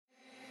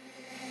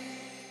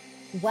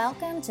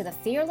Welcome to the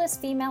Fearless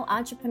Female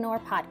Entrepreneur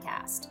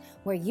Podcast,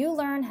 where you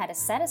learn how to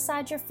set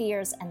aside your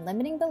fears and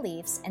limiting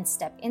beliefs and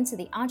step into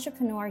the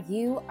entrepreneur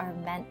you are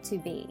meant to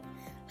be.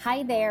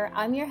 Hi there,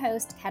 I'm your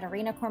host,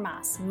 Katerina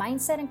Kormas,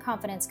 mindset and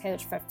confidence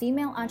coach for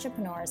female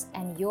entrepreneurs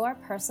and your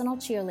personal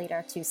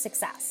cheerleader to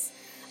success.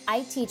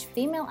 I teach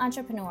female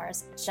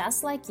entrepreneurs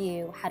just like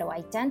you how to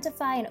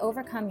identify and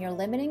overcome your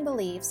limiting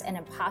beliefs and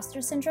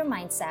imposter syndrome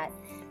mindset,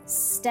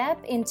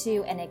 step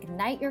into and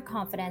ignite your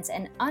confidence,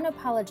 and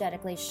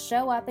unapologetically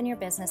show up in your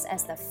business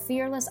as the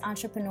fearless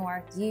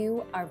entrepreneur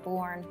you are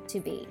born to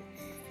be.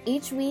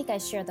 Each week, I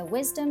share the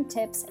wisdom,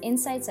 tips,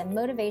 insights, and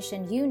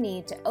motivation you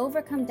need to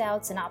overcome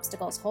doubts and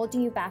obstacles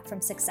holding you back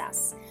from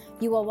success.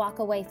 You will walk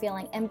away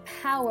feeling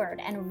empowered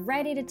and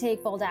ready to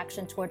take bold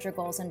action towards your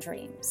goals and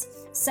dreams.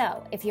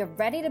 So, if you're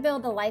ready to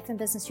build the life and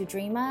business you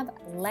dream of,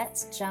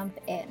 let's jump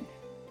in.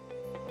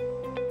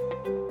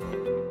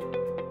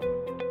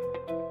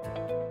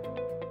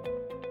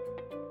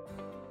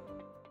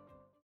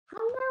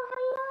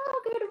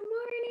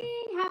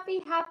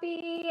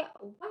 Happy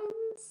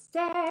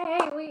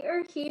Wednesday. We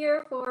are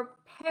here for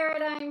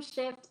Paradigm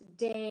Shift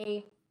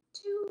Day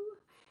 2,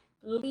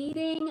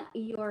 Leading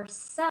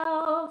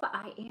Yourself.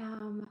 I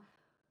am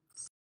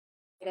so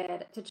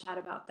excited to chat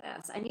about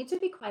this. I need to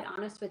be quite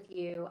honest with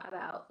you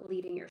about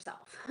leading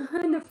yourself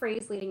and the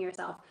phrase leading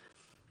yourself.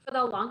 For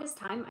the longest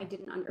time, I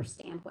didn't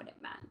understand what it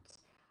meant.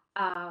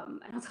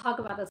 And I'll talk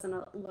about this in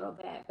a little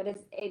bit, but I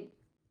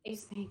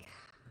just think,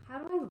 how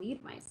do I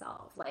lead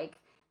myself? Like,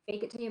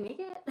 fake it till you make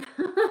it?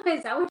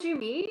 Is that what you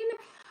mean?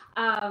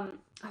 But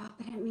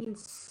it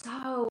means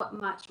so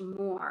much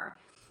more.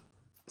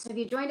 So if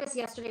you joined us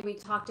yesterday, we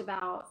talked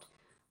about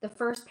the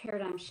first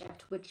paradigm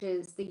shift, which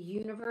is the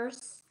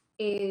universe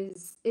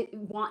it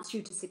wants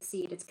you to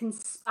succeed. It's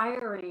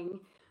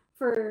conspiring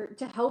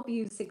to help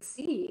you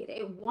succeed.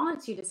 It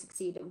wants you to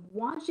succeed. It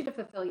wants you to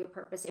fulfill your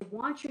purpose. It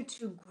wants you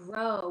to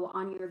grow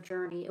on your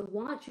journey. It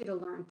wants you to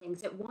learn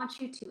things. It wants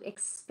you to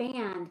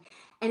expand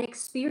and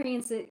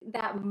experience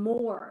that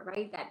more,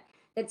 right?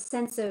 That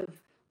sense of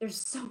there's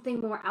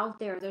something more out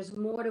there. There's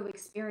more to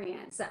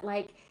experience. That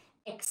like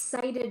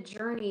excited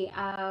journey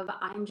of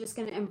I'm just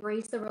going to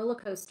embrace the roller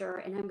coaster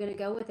and I'm going to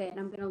go with it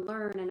and I'm going to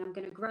learn and I'm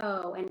going to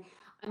grow and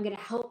I'm going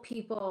to help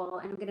people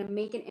and I'm going to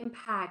make an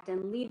impact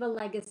and leave a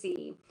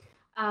legacy.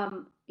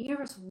 The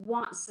universe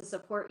wants to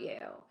support you.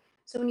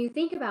 So when you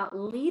think about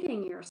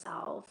leading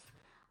yourself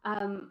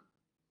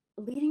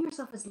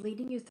is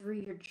leading you through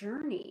your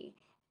journey.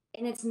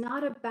 And it's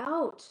not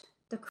about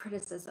the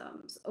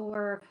criticisms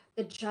or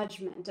the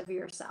judgment of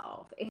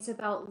yourself. It's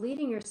about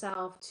leading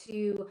yourself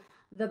to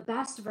the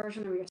best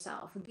version of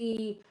yourself,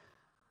 the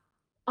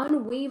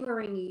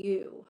unwavering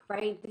you,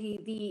 right?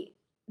 The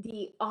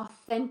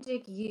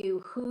authentic you,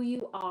 who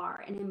you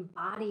are, and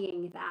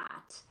embodying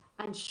that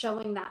and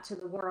showing that to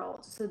the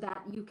world so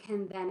that you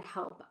can then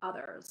help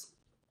others.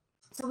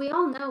 So we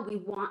all know we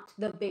want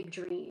the big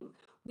dream.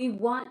 We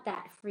want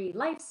that free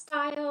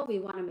lifestyle. We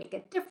want to make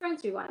a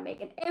difference. We want to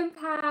make an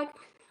impact.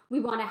 We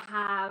want to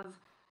have,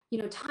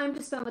 time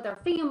to spend with our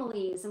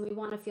families, and we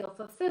want to feel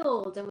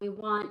fulfilled, and we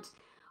want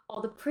all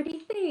the pretty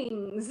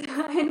things,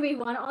 and we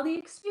want all the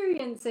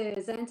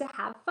experiences, and to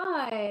have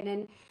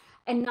fun,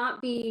 and not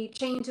be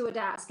chained to a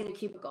desk in a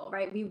cubicle,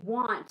 right? We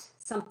want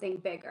something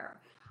bigger.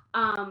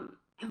 And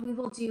we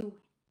will do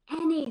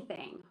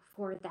anything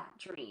for that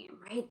dream,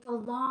 right? The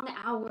long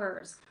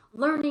hours,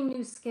 learning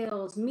new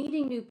skills,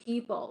 meeting new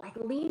people, like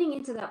leaning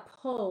into that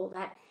pull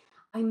that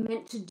I'm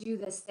meant to do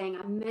this thing.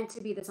 I'm meant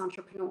to be this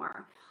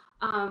entrepreneur.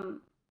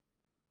 But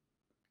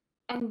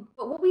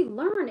what we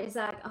learn is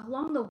that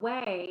along the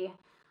way,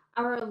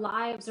 our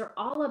lives are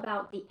all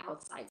about the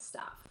outside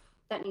stuff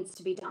that needs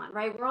to be done,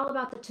 right? We're all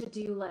about the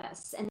to-do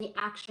lists and the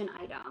action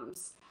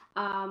items.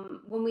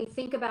 When we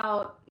think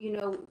about,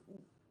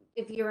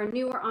 if you're a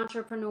newer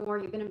entrepreneur,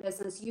 you've been in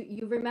business,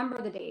 you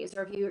remember the days,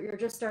 or if you're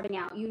just starting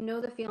out,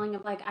 the feeling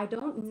of like, I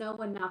don't know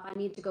enough. I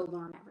need to go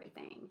learn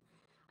everything.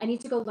 I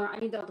need to go learn. I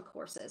need all the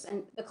courses.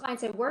 And the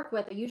clients I work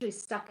with are usually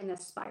stuck in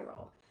this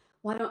spiral.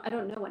 Well, I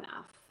don't know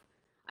enough.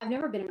 I've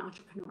never been an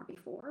entrepreneur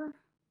before.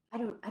 I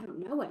don't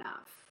know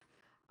enough.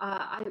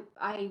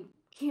 I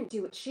can't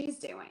do what she's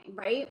doing,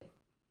 right?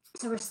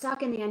 So we're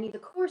stuck in I need the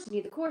course, I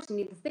need the course, I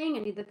need the thing, I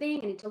need the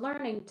thing, I need to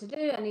learn, I need to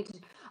do, I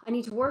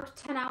need to work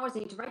 10 hours, I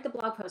need to write the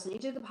blog post, I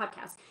need to do the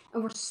podcast.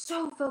 And we're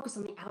so focused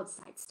on the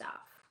outside stuff.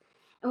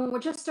 And when we're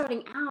just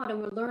starting out and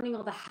we're learning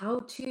all the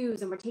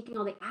how-tos and we're taking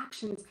all the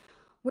actions,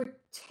 we're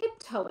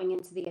tiptoeing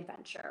into the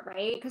adventure,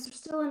 right? Because we're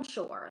still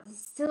unsure.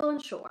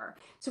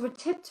 So we're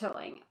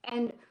tiptoeing.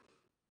 And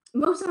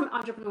most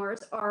entrepreneurs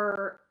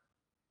are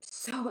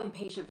so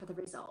impatient for the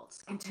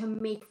results and to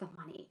make the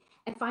money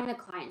and find the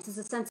clients. There's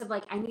a sense of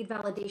like, I need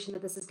validation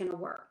that this is going to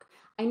work.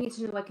 I need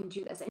to know I can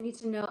do this. I need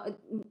to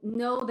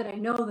know that I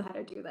know how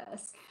to do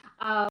this.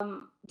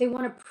 They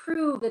want to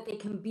prove that they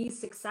can be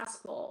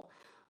successful,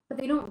 but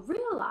they don't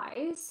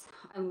realize,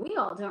 and we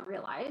all don't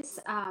realize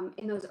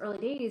in those early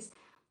days,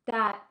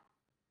 that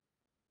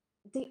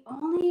they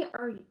only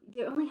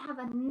have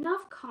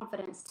enough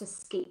confidence to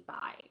skate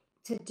by,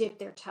 to dip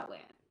their toe in,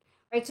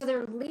 right? So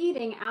they're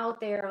leading out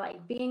there,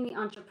 like being the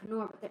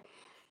entrepreneur, but they're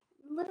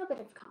a little bit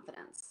of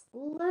confidence, a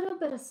little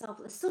bit of self,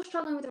 still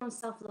struggling with their own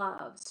self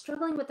love,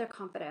 struggling with their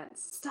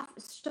confidence, stuff,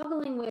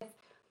 struggling with,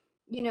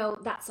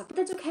 that stuff. But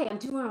that's okay. I'm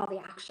doing all the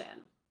action.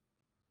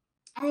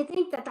 And I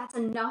think that that's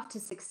enough to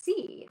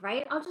succeed,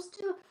 right?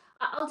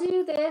 I'll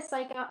do this.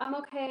 Like, I'm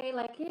okay.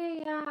 Like,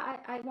 yeah,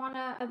 I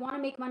wanna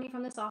make money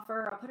from this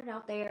offer. I'll put it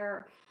out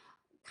there.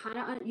 Kind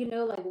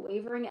of, like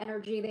wavering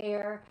energy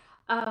there.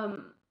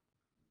 Um,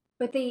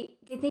 but they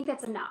think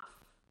that's enough.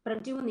 But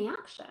I'm doing the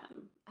action.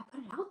 I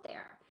put it out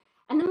there.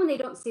 And then when they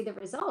don't see the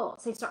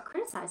results, they start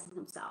criticizing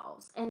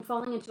themselves and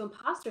falling into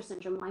imposter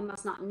syndrome. Well, I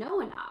must not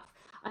know enough.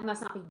 I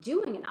must not be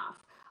doing enough.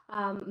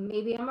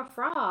 Maybe I'm a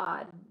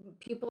fraud.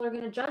 People are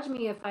going to judge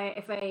me if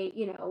I,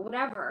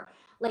 whatever.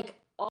 Like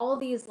all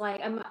these,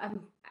 like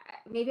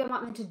maybe I'm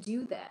not meant to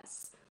do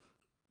this.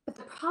 But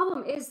the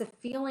problem is the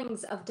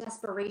feelings of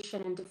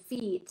desperation and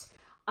defeat.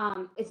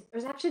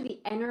 There's actually the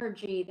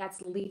energy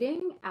that's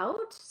leading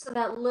out. So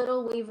that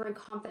little wavering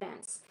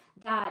confidence,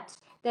 that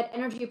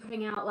energy you're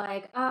putting out,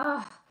 like,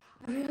 I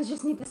really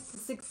just need this to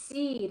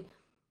succeed.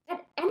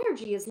 That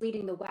energy is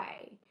leading the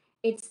way.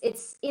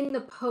 It's in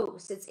the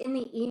posts, it's in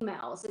the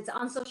emails, it's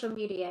on social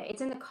media,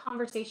 it's in the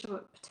conversation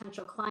with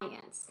potential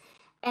clients.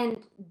 And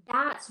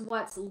that's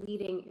what's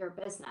leading your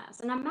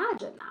business. And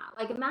imagine that.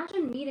 Like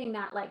imagine meeting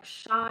that like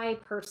shy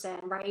person,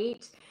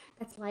 right?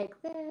 That's like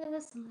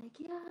this and like,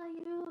 yeah,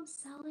 I'm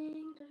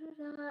selling, da,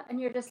 da, da.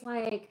 And you're just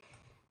like,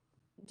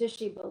 does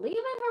she believe in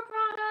her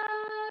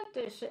product?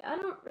 Does she, I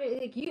don't really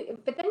like you,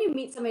 but then you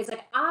meet somebody who's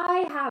like,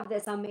 I have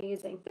this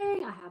amazing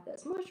thing. I have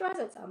this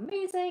moisturizer. It's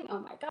amazing. Oh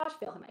my gosh,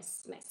 feel my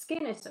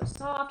skin is so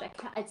soft. I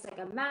can't, it's like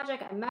a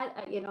magic. And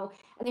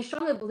they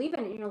strongly believe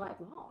in it. And you're like,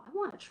 wow, I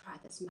want to try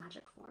this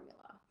magic formula.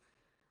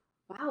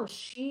 Wow,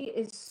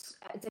 it's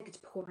like it's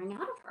pouring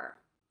out of her.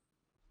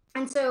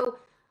 And so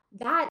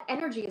that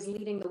energy is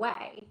leading the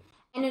way.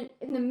 And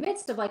in the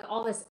midst of like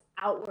all this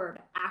outward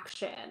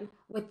action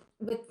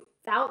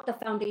without the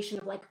foundation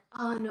of like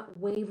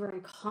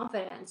unwavering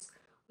confidence,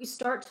 we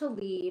start to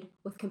lead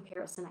with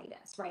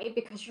comparisonitis, right?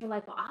 Because you're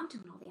like, well, I'm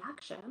doing all the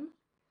action. I'm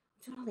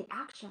doing all the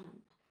action.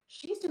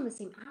 She's doing the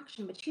same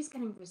action, but she's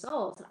getting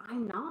results and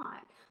I'm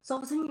not. So all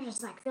of a sudden you're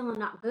just like feeling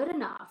not good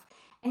enough.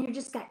 And you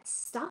just get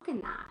stuck in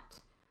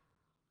that.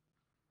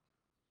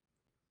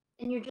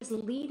 And you're just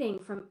leading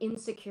from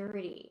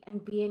insecurity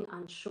and being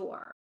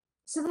unsure.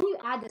 So then you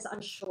add this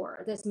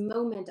unsure, this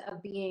moment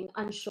of being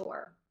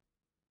unsure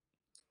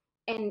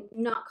and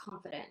not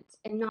confident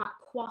and not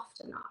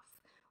coiffed enough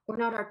or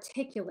not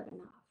articulate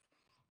enough.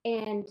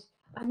 And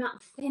I'm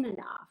not thin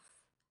enough.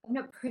 I'm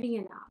not pretty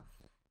enough.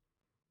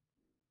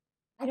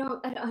 I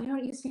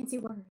don't use fancy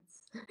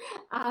words.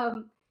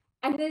 um,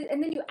 and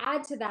then you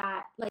add to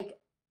that, like,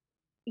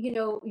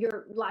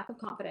 your lack of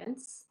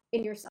confidence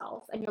in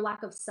yourself and your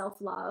lack of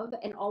self-love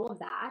and all of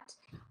that.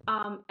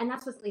 And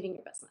that's what's leading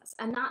your business.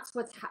 And that's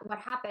what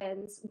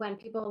happens when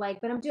people are like,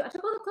 but I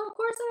took all the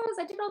courses,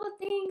 I did all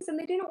the things and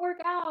they didn't work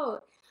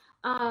out.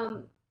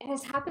 And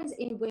this happens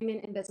in women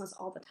in business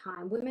all the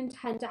time. Women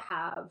tend to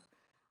have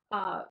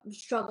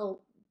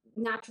struggle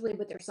naturally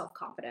with their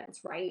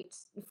self-confidence, right?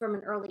 From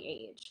an early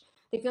age.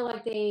 They feel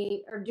like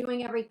they are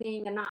doing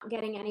everything and not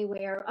getting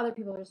anywhere. Other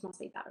people just must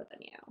be better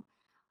than you.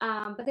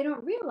 But they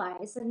don't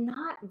realize they're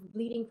not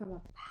leading from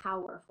a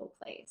powerful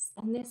place.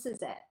 And this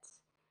is it.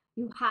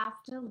 You have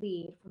to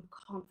lead from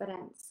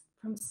confidence,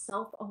 from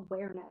self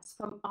awareness,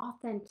 from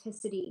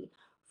authenticity,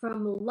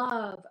 from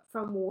love,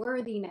 from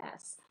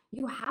worthiness.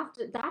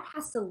 That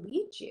has to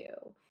lead you.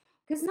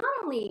 Because not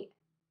only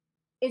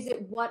is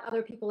it what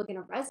other people are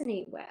going to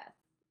resonate with,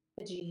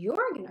 but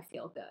you're going to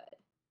feel good.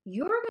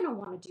 You're going to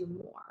want to do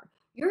more.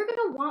 You're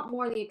going to want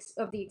more of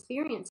the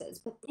experiences.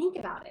 But think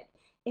about it.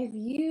 If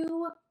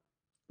you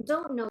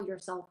don't know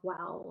yourself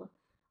well,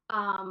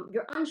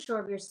 you're unsure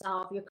of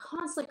yourself, you're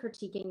constantly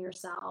critiquing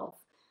yourself,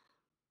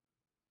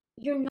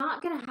 you're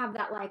not going to have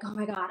that like, oh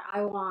my God,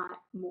 I want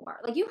more.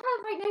 Like you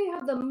have right now, you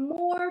have the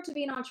more to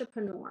be an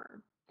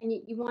entrepreneur and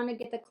you want to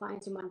get the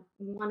clients, you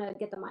want to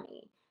get the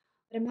money.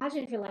 But imagine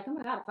if you're like, oh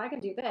my God, if I can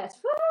do this,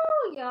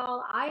 woo,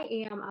 y'all, I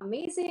am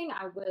amazing.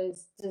 I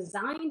was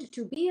designed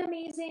to be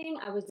amazing.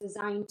 I was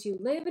designed to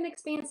live an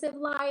expansive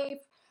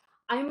life.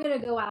 I'm going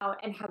to go out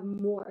and have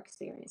more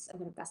experience. I'm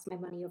going to invest my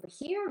money over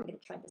here. I'm going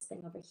to try this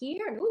thing over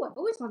here. And I've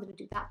always wanted to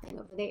do that thing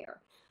over there.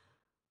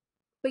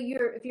 But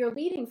if you're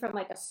leading from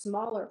like a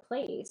smaller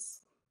place,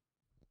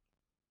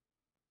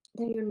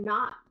 then you're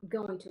not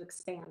going to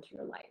expand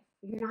your life.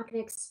 You're not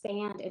going to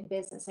expand in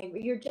business. Like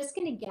you're just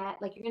going to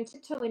get like you're going to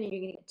tiptoe in and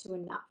you're going to get to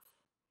enough.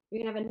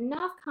 You're going to have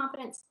enough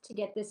confidence to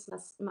get this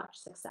much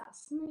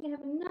success. And you're going to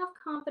have enough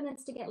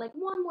confidence to get like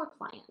one more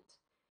client,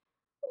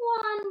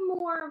 one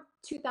more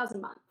 2,000 a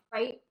month,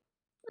 right?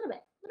 A little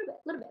bit, little bit,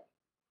 little bit.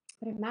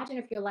 But imagine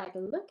if you're like,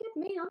 look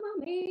at me,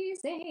 I'm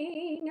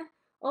amazing.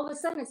 All of a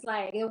sudden it's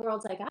like, the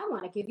world's like, I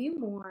want to give you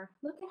more.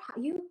 Look at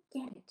how you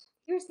get it.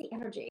 Here's the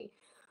energy.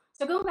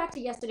 So going back to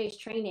yesterday's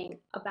training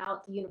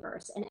about the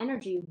universe and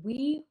energy,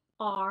 we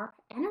are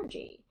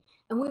energy.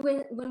 And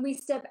when we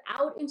step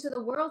out into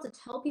the world to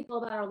tell people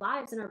about our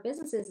lives and our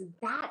businesses,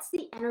 that's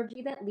the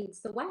energy that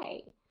leads the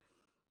way.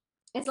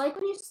 It's like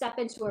when you step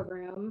into a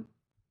room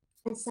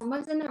and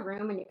someone's in the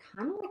room and you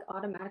kind of like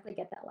automatically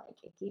get that like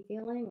icky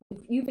feeling.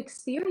 If you've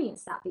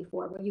experienced that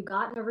before, where you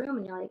got in a room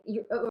and you're like,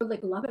 or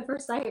like love at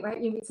first sight,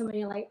 right? You meet somebody,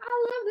 you're like,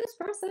 I love this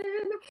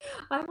person.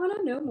 I want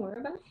to know more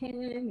about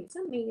him. He's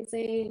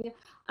amazing.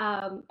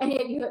 And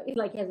yet you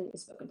like he hasn't even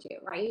spoken to you,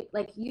 right?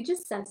 Like you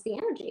just sense the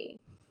energy.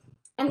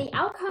 And the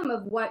outcome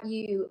of what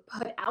you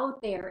put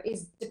out there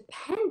is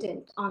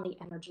dependent on the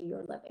energy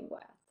you're living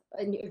with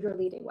and you're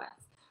leading with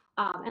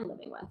and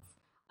living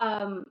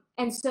with.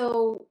 And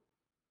so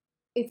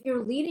if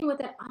you're leading with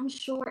that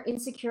unsure,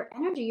 insecure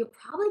energy, you're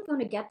probably going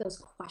to get those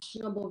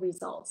questionable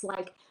results,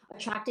 like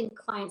attracting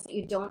clients that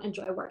you don't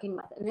enjoy working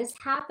with. And this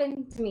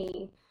happened to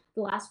me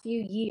the last few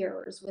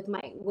years with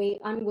my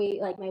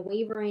like my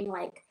wavering,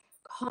 like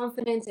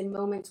confidence in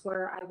moments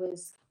where I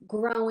was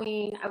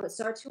growing. I would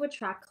start to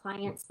attract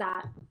clients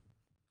that,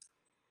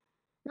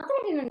 not that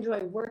I didn't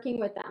enjoy working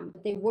with them,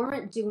 but they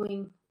weren't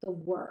doing the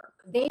work.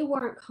 They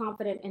weren't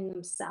confident in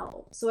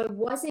themselves. So I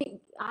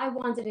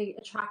wanted to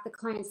attract the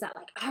clients that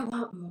like, I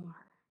want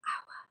more. I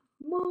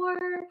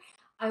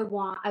want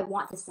more. I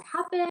want this to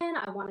happen.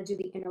 I want to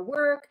do the inner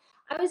work.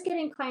 I was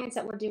getting clients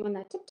that were doing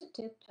that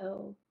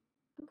tiptoe.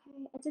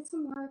 Okay, I did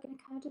some work and it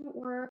kind of didn't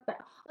work, but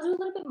I'll do a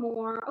little bit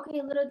more. Okay,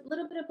 a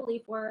little bit of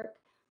belief work,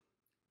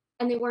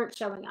 and they weren't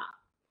showing up.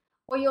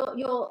 Or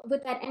you'll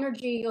with that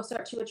energy you'll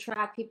start to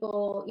attract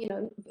people,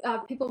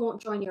 people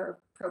won't join your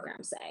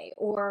program, say,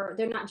 or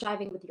they're not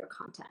jiving with your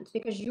content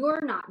because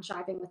you're not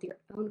jiving with your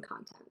own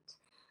content.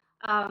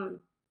 um,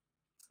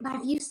 but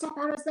if you step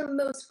out as the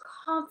most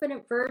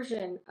confident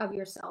version of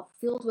yourself,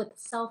 filled with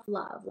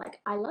self-love, like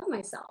I love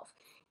myself,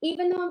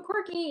 even though I'm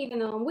quirky, even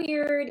though I'm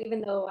weird,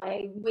 even though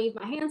I wave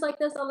my hands like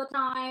this all the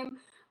time,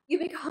 you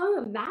become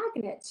a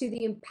magnet to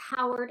the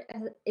empowered,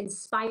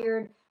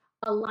 inspired,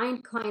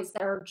 aligned clients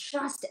that are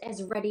just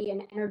as ready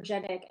and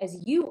energetic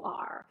as you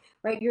are,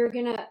 right? You're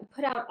gonna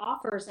put out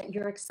offers that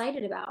you're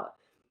excited about.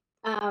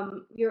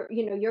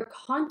 Your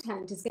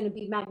content is going to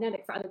be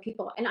magnetic for other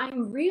people. And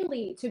I'm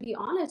really, to be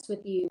honest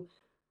with you,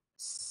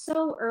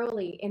 so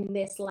early in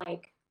this,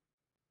 like,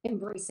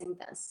 embracing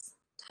this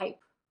type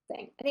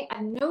thing. I think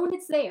I've known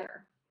it's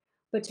there,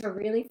 but to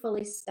really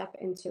fully step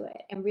into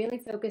it and really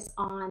focus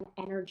on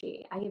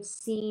energy, I have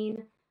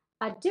seen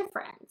a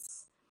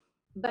difference.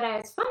 But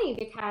it's funny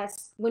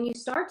because when you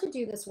start to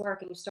do this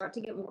work and you start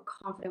to get more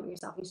confident with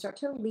yourself, you start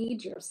to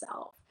lead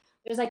yourself,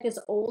 there's like this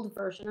old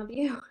version of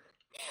you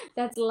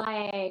that's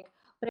like,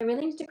 but I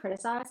really need to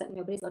criticize that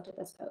nobody's looked at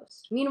this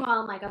post. Meanwhile,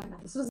 I'm like, oh my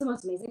God, this was the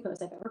most amazing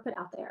post I've ever put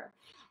out there.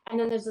 And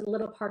then there's a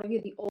little part of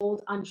you, the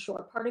old,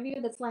 unsure part of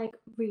you, that's like,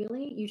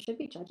 really? You should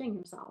be judging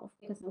yourself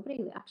because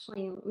nobody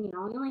actually, you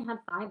only had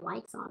 5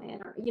 likes on it,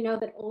 or,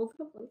 that old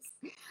little voice.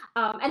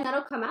 And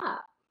that'll come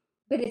up.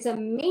 But it's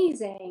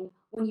amazing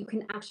when you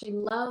can actually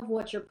love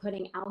what you're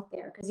putting out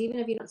there. Because even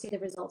if you don't see the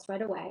results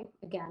right away,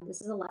 again,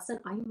 this is a lesson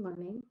I am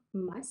learning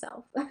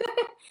myself.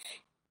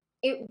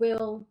 It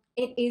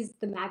is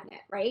the magnet,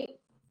 right?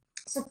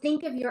 So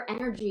think of your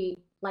energy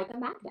like a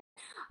magnet.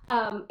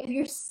 If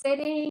you're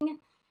sitting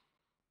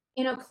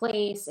in a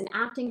place and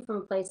acting from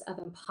a place of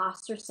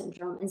imposter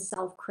syndrome and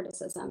self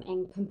criticism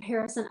and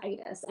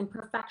comparisonitis and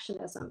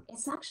perfectionism,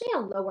 it's actually a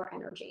lower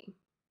energy,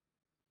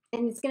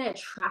 and it's going to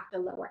attract a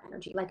lower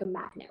energy like a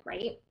magnet,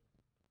 right?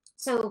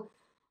 So,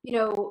 you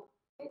know,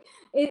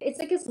 it's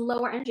like this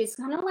lower energy. It's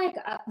kind of like,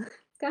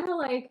 it's kind of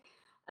like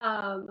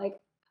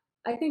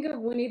I think of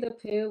Winnie the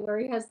Pooh where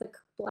he has the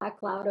black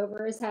cloud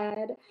over his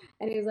head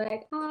and he's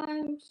like,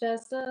 I'm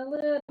just a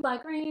little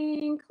black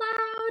rain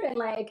cloud. And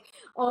like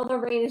all the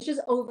rain is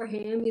just over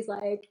him. He's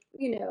like,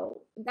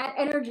 that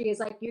energy is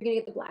like, you're going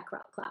to get the black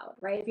cloud,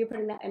 right? If you're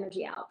putting that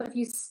energy out. But if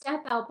you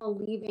step out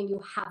believing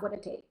you have what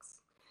it takes,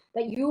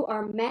 that you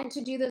are meant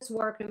to do this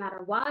work no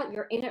matter what,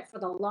 you're in it for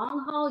the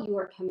long haul, you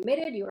are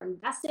committed, you're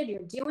invested, you're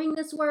doing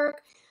this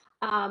work.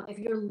 If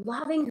you're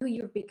loving who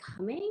you're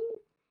becoming,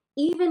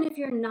 even if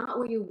you're not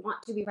where you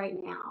want to be right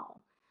now,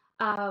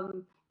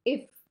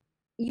 if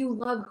you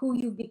love who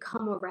you've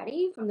become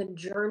already from the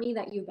journey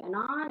that you've been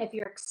on, if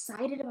you're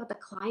excited about the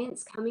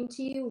clients coming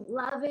to you,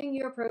 loving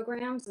your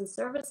programs and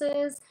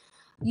services,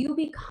 you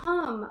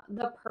become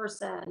the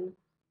person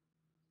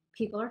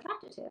people are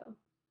attracted to.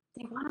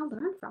 They want to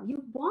learn from.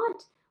 You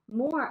want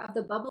more of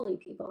the bubbly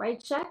people,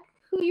 right? Check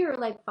who you're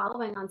like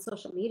following on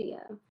social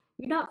media.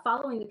 You're not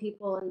following the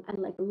people and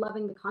like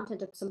loving the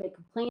content of somebody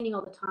complaining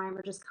all the time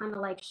or just kind of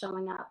like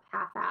showing up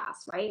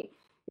half-ass, right?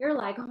 You're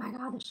like, oh my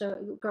God,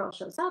 the girl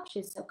shows up.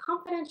 She's so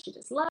confident. She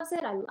just loves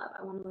it. I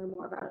want to learn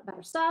more about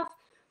her stuff.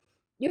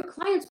 Your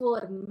clients will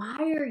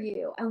admire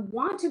you and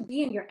want to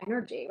be in your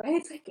energy,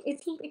 right?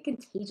 It's like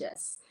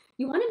contagious.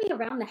 You want to be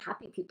around the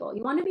happy people.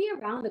 You want to be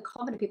around the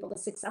confident people, the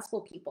successful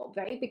people,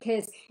 right?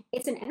 Because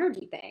it's an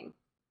energy thing.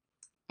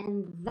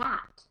 And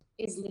that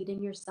is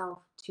leading yourself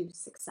to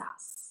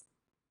success.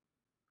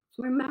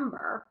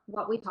 Remember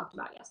what we talked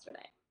about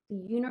yesterday. The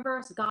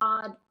universe,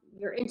 God,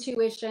 your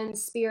intuition,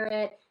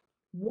 spirit,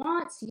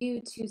 wants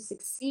you to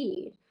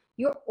succeed.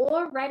 You're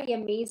already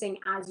amazing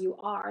as you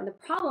are. And the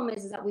problem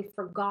is that we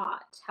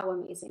forgot how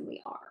amazing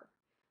we are.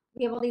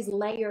 We have all these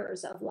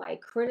layers of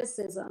like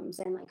criticisms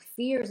and like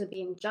fears of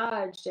being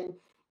judged and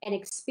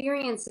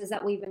experiences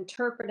that we've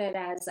interpreted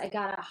as I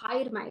gotta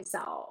hide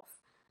myself.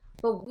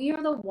 But we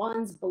are the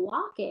ones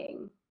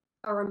blocking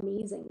our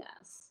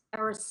amazingness,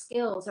 our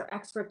skills, our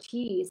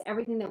expertise,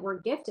 everything that we're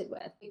gifted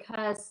with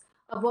because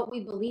of what we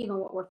believe and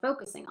what we're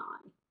focusing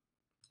on.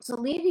 So,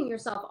 leading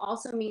yourself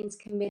also means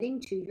committing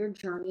to your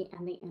journey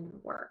and the inner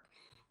work.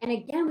 And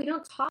again, we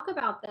don't talk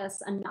about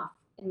this enough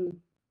in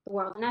the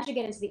world. And as you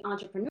get into the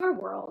entrepreneur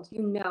world,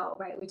 you know,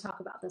 right? We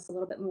talk about this a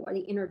little bit more, the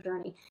inner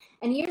journey.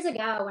 And years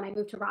ago, when I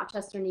moved to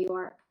Rochester, New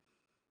York,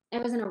 I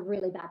was in a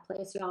really bad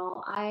place,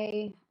 y'all.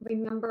 I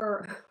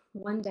remember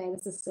one day,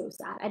 this is so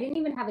sad. I didn't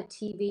even have a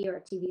TV or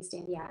a TV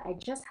stand yet. I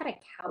just had a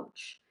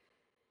couch.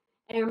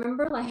 And I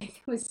remember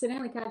like I was sitting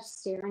on the couch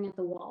staring at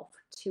the wall for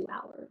 2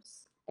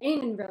 hours. I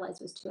didn't even realize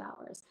it was 2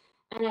 hours.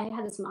 And I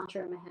had this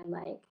mantra in my head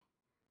like,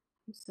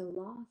 I'm so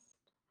lost.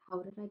 How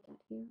did I get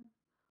here?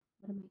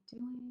 What am I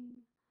doing?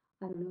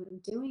 I don't know what I'm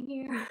doing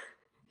here.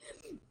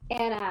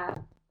 And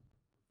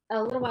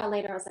a little while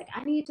later, I was like,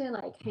 I need to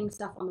like hang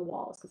stuff on the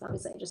walls because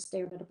obviously I just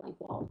stared at a blank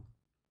wall.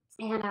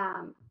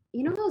 And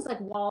you know those like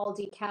wall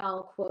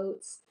decal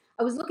quotes?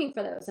 I was looking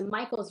for those, and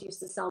Michaels used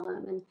to sell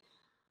them,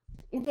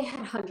 and they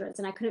had hundreds,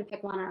 and I couldn't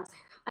pick one. And I was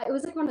like, it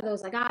was like one of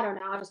those like I don't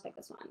know, I'll just pick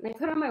this one. And I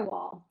put it on my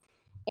wall,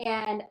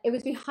 and it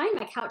was behind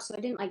my couch, so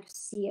I didn't like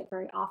see it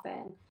very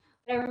often.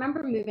 But I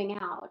remember moving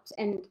out,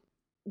 and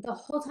the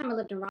whole time I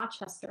lived in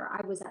Rochester,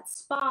 I was at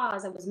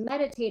spas, I was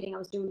meditating, I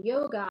was doing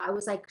yoga, I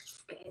was like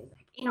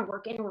inner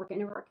work, inner work,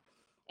 inner work.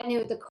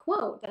 And the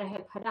quote that I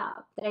had put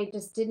up that I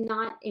just did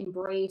not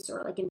embrace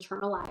or like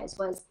internalize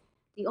was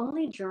the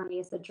only journey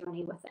is the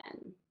journey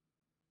within.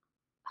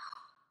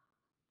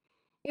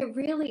 It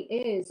really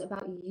is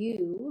about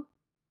you,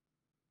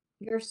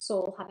 your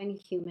soul having a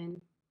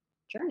human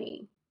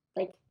journey.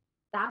 Like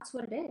that's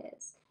what it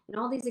is. And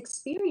all these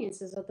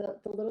experiences of the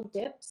little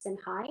dips and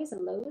highs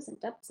and lows and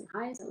dips and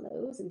highs and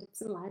lows and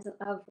dips and lies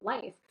of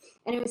life.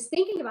 And I was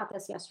thinking about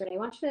this yesterday. I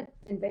want you to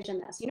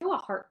envision this. You know, a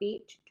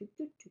heartbeat,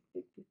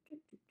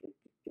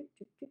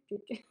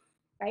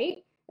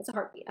 right? It's a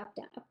heartbeat, up,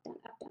 down, up, down,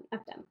 up, down,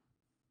 up, down.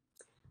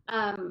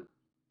 Um,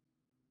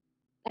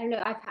 I don't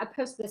know, I've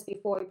posted this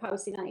before, you've probably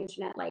seen it on the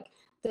internet, like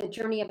the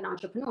journey of an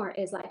entrepreneur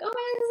is like, oh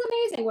man, this is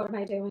amazing. What am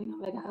I doing? Oh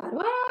my God,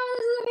 wow,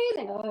 this is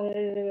amazing.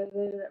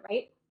 Oh,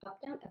 right? Up,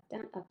 down, up,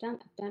 down, up, down,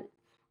 up, down.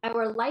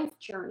 Our life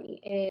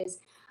journey is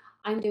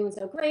I'm doing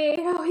so great.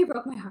 Oh, he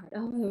broke my heart.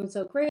 Oh, I'm doing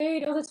so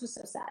great. Oh, this was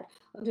so sad.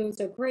 I'm doing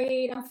so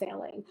great. I'm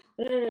failing.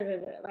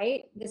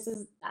 Right?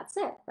 That's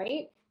it,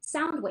 right?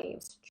 Sound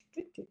waves,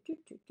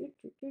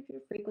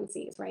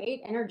 frequencies,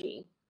 right?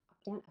 Energy. Up,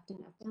 down, up,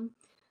 down, up, down.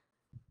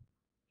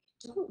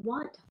 You don't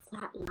want a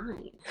flat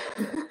line.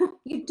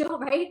 You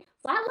don't, right?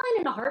 Flat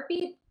line in a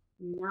heartbeat,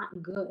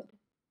 not good.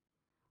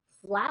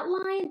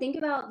 Flatline, think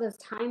about those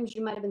times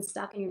you might have been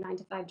stuck in your 9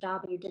 to 5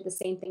 job and you did the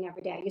same thing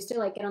every day. I used to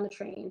like get on the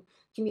train,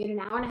 commute an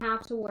hour and a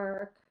half to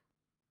work,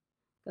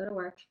 go to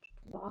work,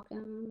 walk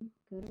down,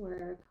 go to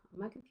work on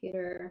my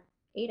computer,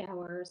 8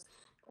 hours,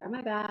 grab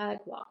my bag,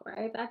 walk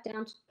right back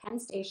down to Penn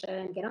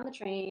Station, get on the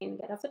train,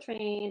 get off the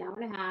train, hour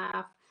and a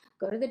half,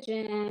 go to the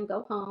gym,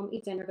 go home,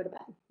 eat dinner, go to bed.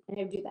 And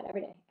I would do that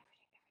every day, every day, every day, every day.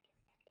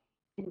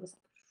 And it was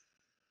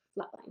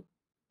like flatline.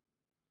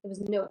 There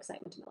was no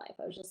excitement to my life.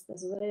 I was just,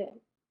 this is what I did.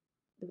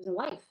 There was no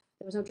life.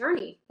 There was no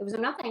journey. There was no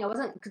nothing. I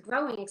wasn't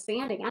growing,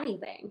 expanding,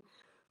 anything.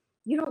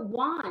 You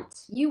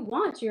want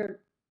your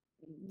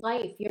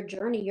life, your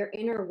journey, your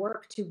inner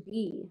work to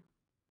be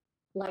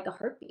like a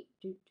heartbeat.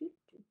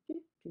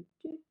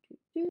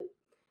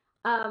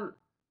 Um,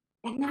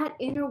 and that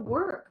inner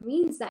work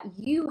means that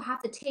you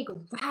have to take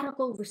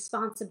radical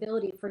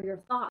responsibility for your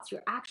thoughts,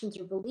 your actions,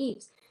 your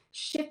beliefs,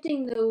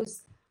 shifting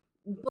those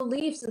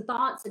beliefs and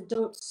thoughts that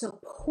don't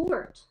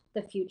support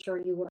the future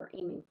you were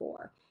aiming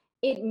for.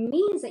 It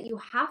means that you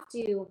have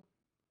to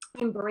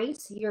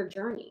embrace your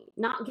journey,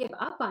 not give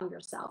up on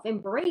yourself.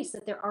 Embrace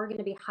that there are going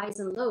to be highs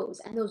and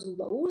lows, and those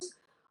lows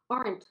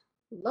aren't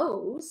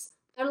lows,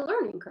 they're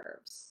learning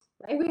curves.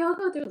 Right? We all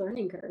go through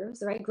learning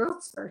curves, right?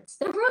 Growth spurts.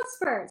 They're growth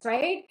spurts,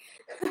 right?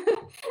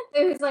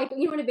 It was like,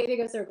 you know, when a baby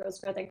goes through a growth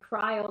spurt, they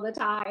cry all the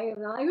time.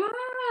 They're like,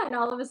 ah, and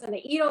all of a sudden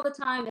they eat all the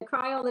time, they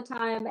cry all the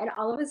time, and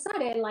all of a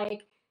sudden,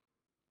 like,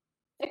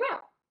 they grow.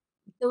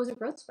 Those are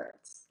growth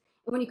spurts.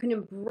 And when you can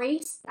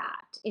embrace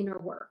that inner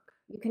work,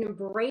 you can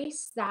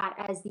embrace that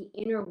as the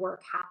inner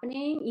work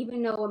happening,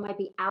 even though it might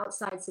be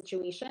outside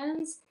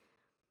situations,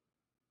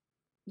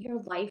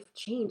 your life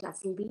change.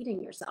 That's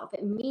leading yourself.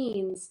 It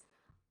means,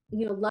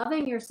 you know,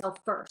 loving yourself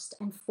first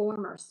and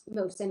foremost,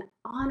 most, and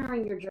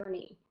honoring your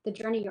journey, the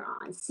journey you're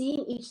on,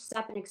 seeing each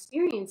step and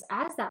experience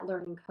as that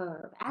learning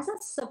curve, as a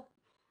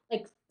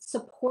like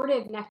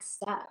supportive next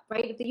step,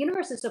 right? If the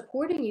universe is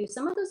supporting you,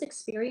 some of those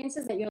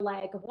experiences that you're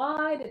like,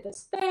 why did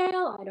this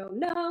fail? I don't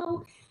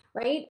know,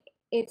 right?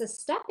 It's a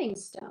stepping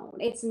stone.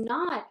 It's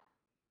not,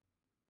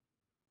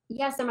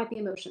 yes, there might be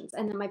emotions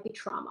and there might be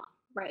trauma.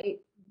 right?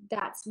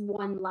 That's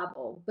one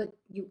level, but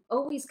you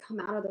always come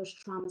out of those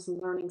traumas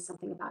learning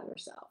something about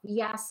yourself.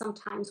 Yes,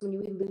 sometimes when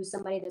you lose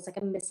somebody, there's like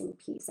a missing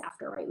piece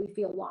after, right? We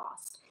feel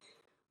lost,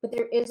 but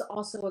there is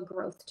also a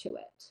growth to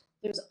it.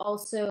 There's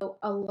also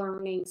a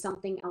learning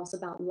something else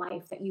about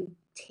life that you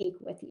take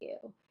with you.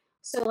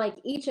 So, like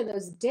each of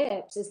those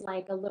dips is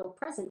like a little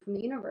present from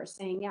the universe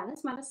saying, yeah,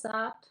 this might have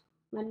sucked,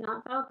 might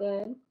not felt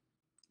good,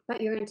 but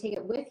you're going to take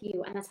it with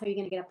you, and that's how you're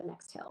going to get up the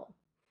next hill.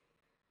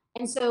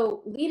 And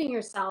so leading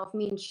yourself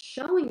means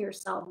showing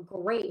yourself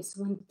grace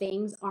when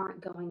things aren't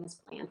going as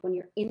planned, when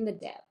you're in the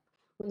dip,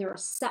 when there are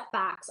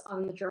setbacks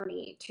on the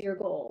journey to your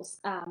goals.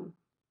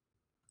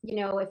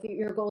 If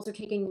your goals are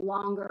taking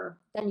longer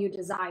than you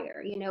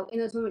desire, in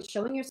those moments,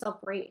 showing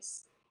yourself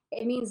grace.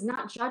 It means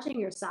not judging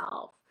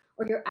yourself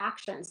or your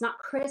actions, not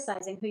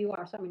criticizing who you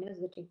are. Sorry, my nose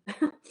is itchy.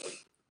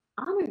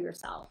 Honor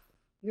yourself,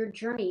 your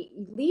journey.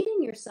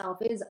 Leading yourself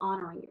is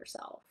honoring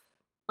yourself,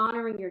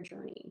 honoring your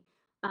journey.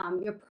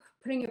 You're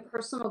putting your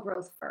personal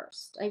growth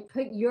first. Like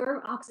put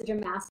your oxygen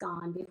mask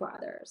on before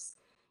others.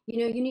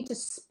 You need to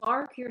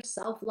spark your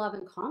self love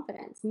and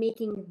confidence,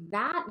 making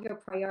that your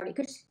priority.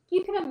 Because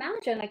you can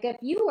imagine, like, if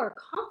you are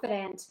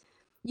confident,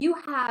 you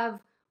have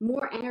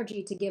more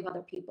energy to give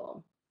other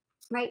people,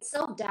 right?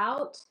 Self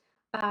doubt,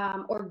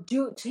 or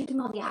taking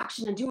all the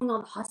action and doing all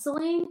the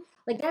hustling,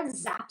 like that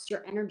zaps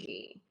your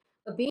energy.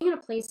 But being in a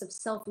place of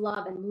self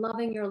love and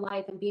loving your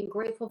life and being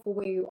grateful for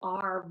where you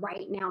are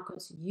right now,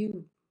 because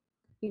you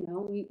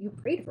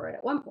prayed for it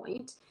at one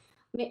point,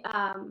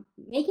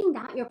 making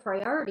that your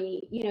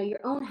priority, your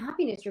own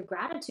happiness, your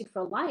gratitude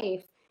for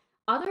life,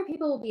 other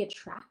people will be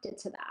attracted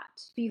to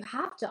that. But you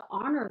have to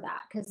honor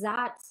that, because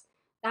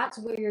that's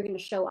where you're going to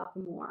show up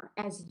more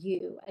as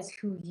you, as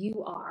who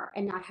you are,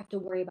 and not have to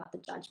worry about the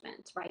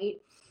judgment, right?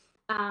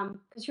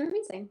 Because you're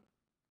amazing.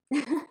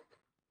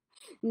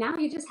 Now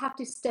you just have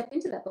to step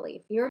into that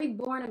belief. You're already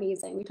born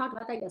amazing. We talked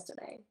about that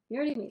yesterday.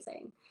 You're already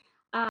amazing.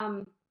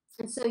 Um,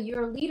 and so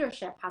your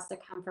leadership has to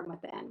come from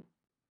within.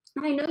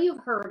 And I know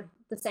you've heard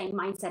the saying,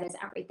 mindset is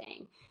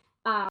everything.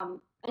 And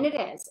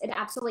it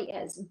absolutely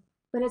is.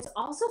 But it's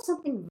also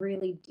something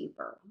really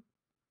deeper.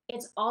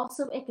 It's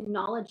also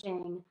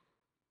acknowledging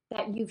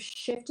that you've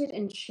shifted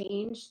and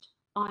changed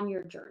on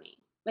your journey.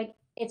 Like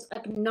it's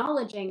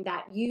acknowledging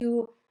that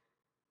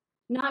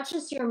not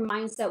just your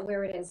mindset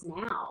where it is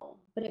now,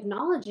 but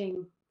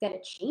acknowledging that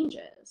it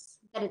changes,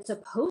 that it's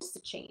supposed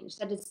to change,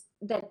 that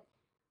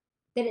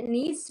it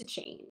needs to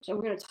change. And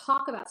we're going to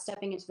talk about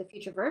stepping into the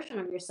future version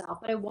of yourself.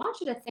 But I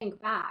want you to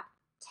think back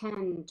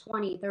 10,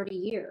 20, 30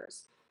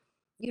 years.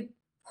 You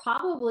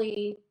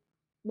probably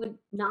would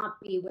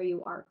not be where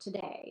you are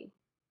today,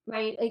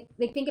 right? Like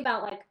think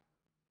about, like,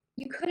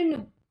 you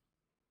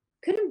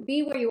couldn't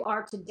be where you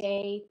are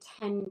today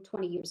 10,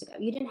 20 years ago.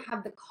 You didn't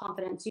have the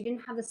confidence, you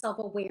didn't have the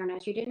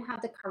self-awareness, you didn't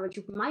have the courage,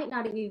 you might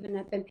not have even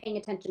have been paying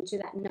attention to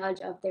that nudge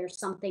of there's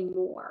something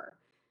more,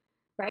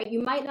 right?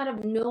 You might not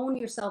have known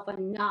yourself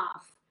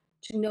enough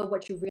to know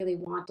what you really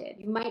wanted.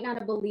 You might not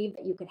have believed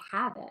that you could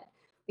have it,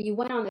 but you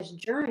went on this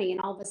journey and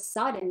all of a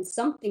sudden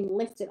something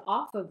lifted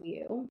off of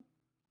you,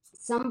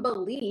 some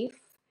belief,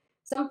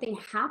 something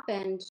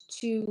happened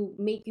to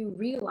make you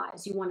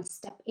realize you want to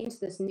step into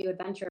this new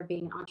adventure of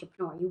being an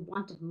entrepreneur. You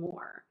wanted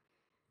more.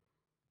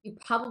 You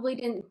probably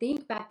didn't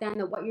think back then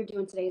that what you're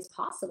doing today is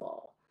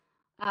possible.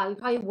 You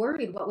probably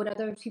worried, what would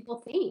other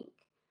people think?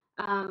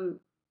 Um,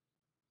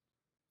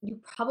 you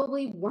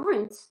probably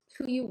weren't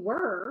who you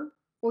were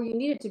or you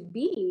needed to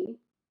be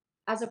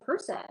as a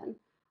person.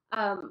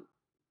 Um,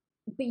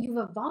 but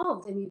you've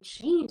evolved and you've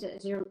changed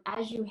as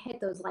you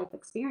hit those life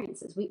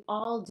experiences. We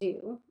all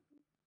do.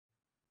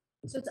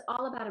 So it's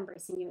all about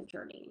embracing your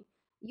journey.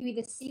 You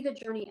either see the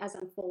journey as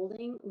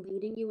unfolding,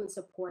 leading you and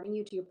supporting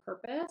you to your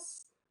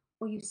purpose,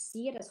 or you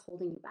see it as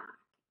holding you back.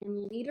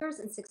 And leaders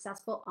and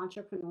successful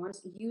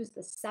entrepreneurs use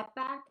the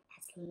setback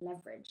as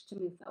leverage to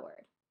move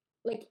forward.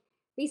 Like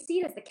they see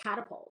it as the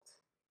catapult,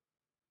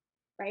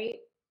 right?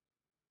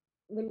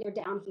 When they're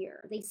down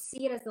here, they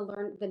see it as the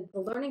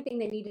learning thing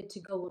they needed to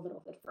go a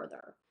little bit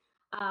further.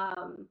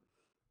 Um,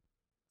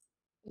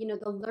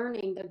 the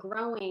learning, the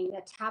growing,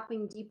 the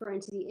tapping deeper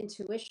into the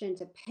intuition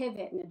to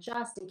pivot and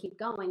adjust and keep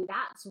going.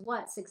 That's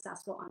what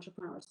successful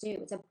entrepreneurs do.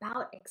 It's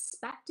about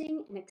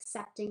expecting and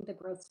accepting the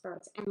growth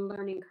spurts and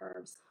learning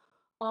curves,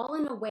 all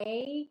in a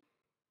way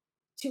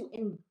to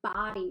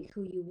embody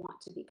who you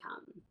want to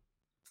become.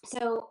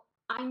 So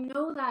I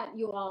know that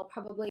you all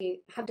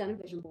probably have done a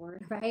vision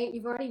board, right?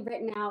 You've already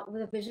written out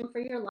with a vision for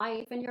your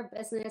life and your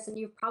business, and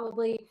you've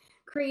probably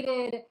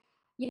created,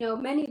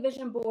 many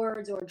vision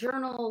boards or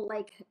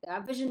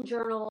vision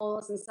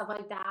journals and stuff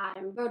like that,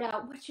 and wrote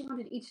out what you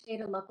wanted each day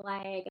to look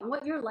like and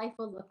what your life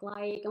will look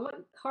like and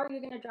what car you're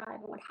going to drive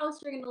and what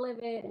house you're going to live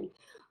in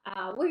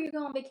and where you're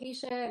going on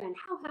vacation and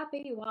how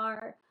happy you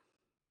are.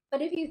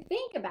 But if you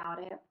think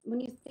about it, when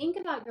you think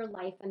about your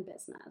life and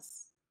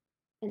business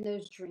and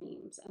those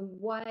dreams and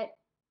what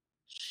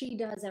she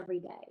does every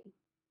day,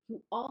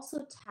 you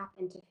also tap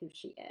into who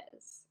she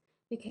is.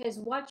 Because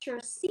what you're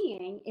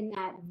seeing in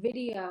that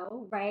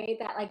video, right,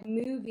 that like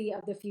movie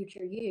of the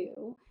future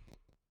you,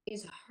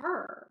 is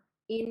her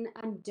in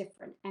a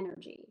different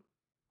energy.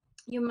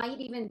 You might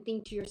even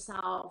think to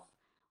yourself,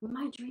 when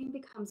my dream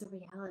becomes a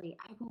reality,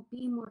 I will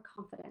be more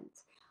confident.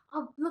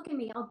 I'll look at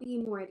me, I'll be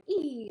more at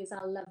ease.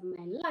 I'll love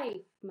my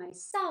life,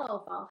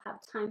 myself. I'll have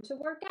time to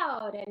work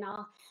out and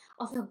I'll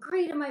feel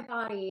great in my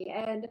body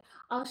and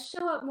I'll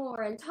show up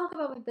more and talk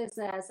about my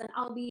business and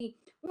I'll be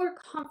more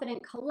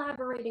confident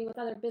collaborating with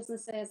other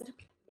businesses. It'll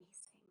be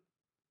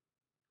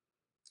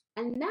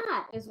amazing. And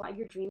that is why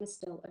your dream is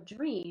still a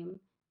dream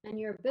and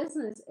your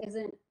business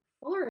isn't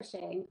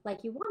flourishing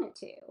like you want it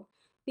to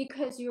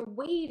because you're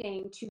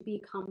waiting to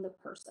become the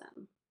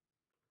person.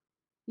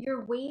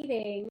 You're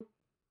waiting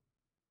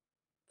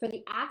for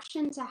the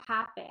action to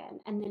happen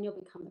and then you'll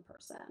become the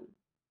person.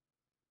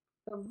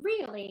 But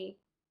really,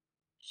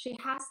 she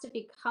has to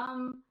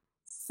become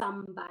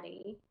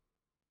somebody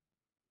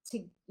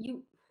to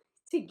you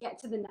to get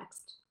to the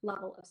next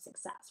level of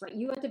success, right?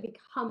 You have to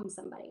become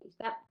somebody.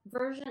 That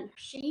version,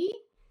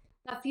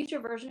 that future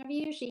version of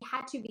you, she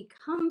had to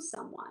become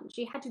someone.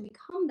 She had to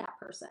become that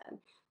person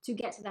to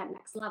get to that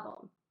next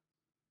level.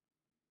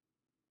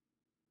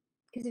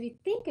 Because if you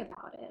think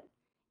about it,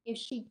 if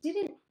she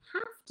didn't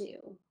have to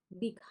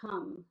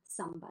become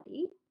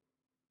somebody,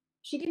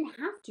 she didn't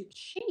have to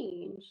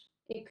change.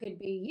 It could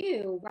be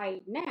you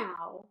right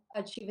now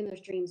achieving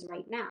those dreams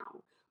right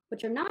now,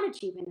 but you're not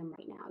achieving them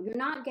right now. You're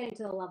not getting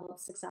to the level of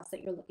success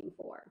that you're looking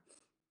for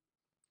because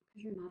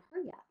you're not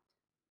her yet.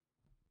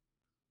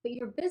 But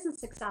your business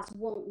success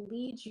won't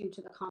lead you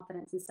to the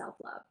confidence and self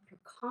love. Your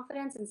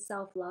confidence and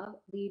self love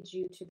leads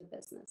you to the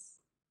business.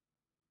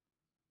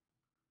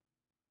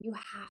 You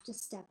have to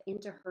step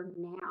into her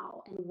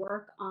now and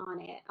work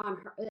on it, on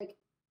her, like,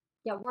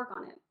 yeah, work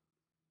on it.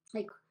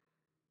 Like,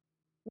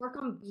 work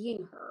on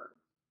being her.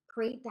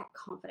 Create that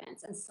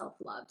confidence and self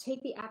love.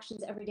 Take the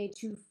actions every day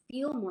to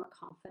feel more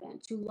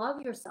confident, to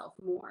love yourself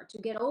more, to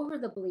get over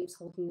the beliefs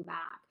holding you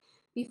back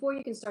before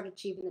you can start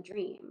achieving the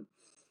dream.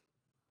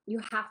 You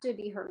have to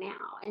be her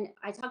now. And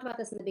I talked about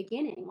this in the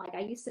beginning. Like I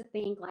used to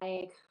think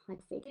like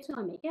fake it till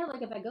I make it.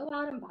 Like if I go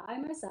out and buy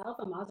myself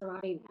a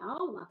Maserati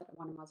now, not that I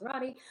want a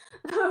Maserati,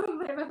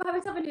 but if I buy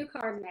myself a new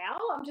car now,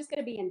 I'm just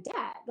gonna be in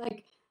debt.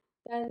 Like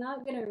that's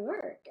not gonna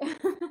work.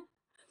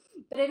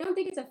 But I don't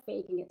think it's a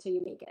faking it till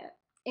you make it.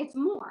 It's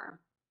more.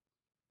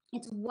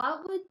 It's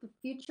what would the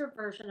future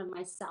version of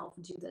myself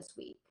do this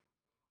week?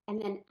 And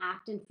then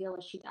act and feel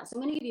as she does. So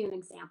I'm going to give you an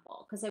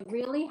example because I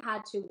really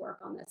had to work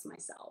on this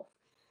myself.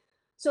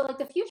 So, like,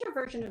 the future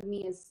version of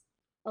me is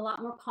a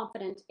lot more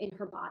confident in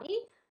her body,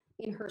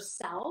 in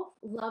herself,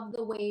 love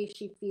the way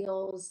she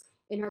feels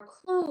in her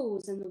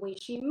clothes and the way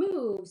she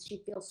moves.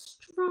 She feels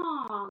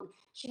strong.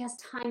 She has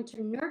time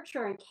to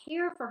nurture and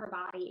care for her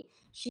body.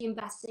 She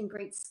invests in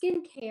great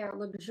skincare,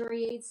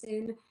 luxuriates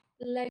in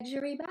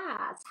luxury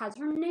baths, has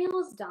her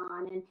nails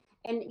done,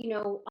 and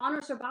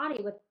honors her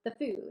body with the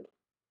food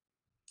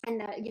and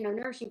the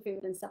nourishing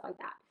food and stuff like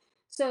that.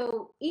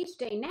 So each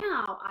day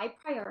now, I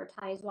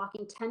prioritize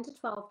walking 10 to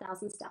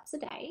 12,000 steps a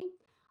day.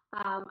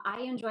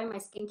 I enjoy my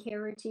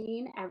skincare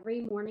routine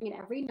every morning and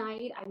every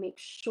night. I make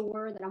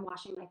sure that I'm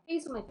washing my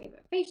face with my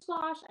favorite face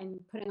wash. I'm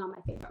putting on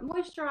my favorite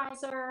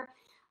moisturizer.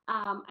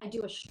 I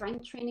do a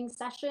strength training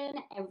session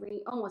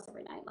almost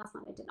every night. Last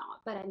night I did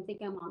not, but I'm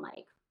thinking I'm on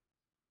like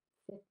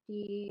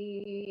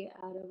 50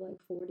 out of like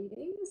 40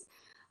 days,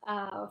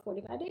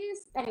 45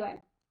 days. Anyway,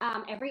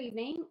 every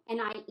evening,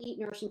 and I eat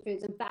nourishing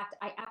foods. In fact,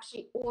 I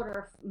actually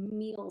order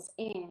meals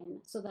in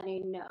so that I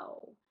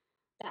know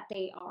that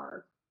they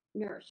are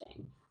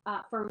nourishing.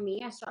 For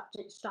me, I stopped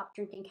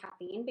drinking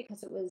caffeine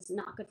because it was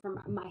not good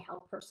for my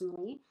health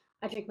personally.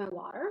 I drink my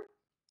water.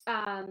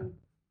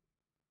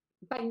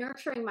 By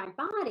nurturing my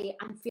body,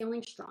 I'm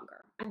feeling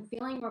stronger. I'm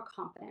feeling more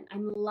confident.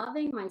 I'm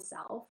loving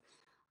myself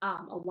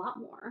a lot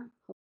more.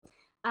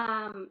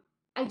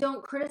 I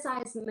don't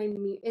criticize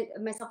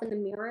myself in the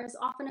mirror as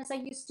often as I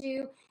used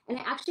to. And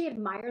I actually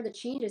admire the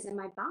changes in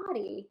my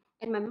body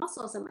and my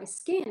muscles and my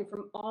skin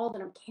from all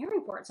that I'm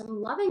caring for it. So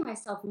I'm loving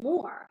myself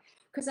more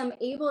because I'm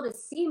able to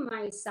see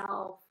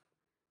myself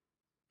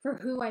for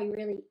who I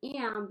really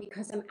am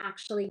because I'm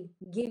actually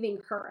giving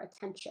her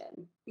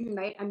attention,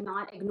 right? I'm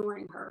not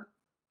ignoring her.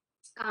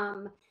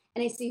 And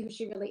I see who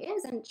she really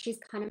is, and she's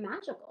kind of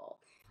magical.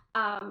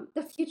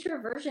 The future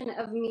version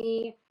of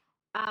me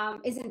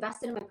is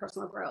invested in my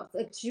personal growth.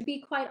 Like, to be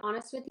quite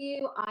honest with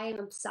you, I am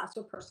obsessed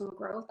with personal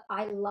growth.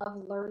 I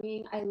love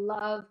learning. I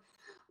love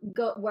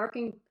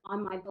working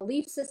on my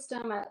belief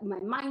system, my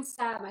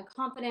mindset, my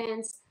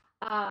confidence.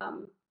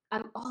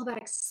 I'm all about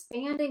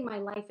expanding my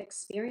life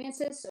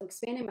experiences, so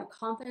expanding my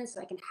confidence so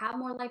I can have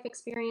more life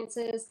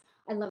experiences.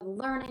 I love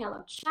learning. I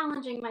love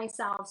challenging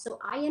myself. So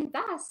I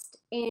invest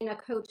in a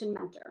coach and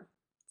mentor.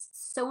 It's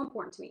so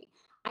important to me.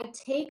 I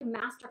take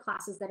master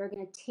classes that are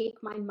going to take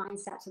my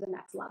mindset to the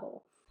next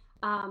level.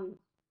 And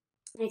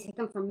I take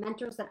them from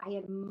mentors that I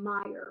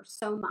admire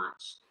so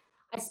much.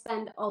 I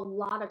spend a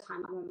lot of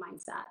time on my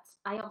mindset.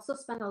 I also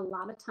spend a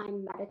lot of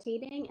time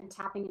meditating and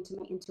tapping into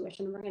my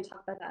intuition. And we're going to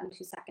talk about that in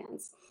 2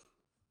 seconds.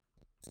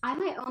 I'm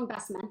my own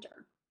best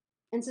mentor.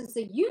 And since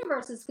the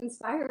universe is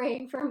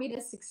conspiring for me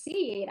to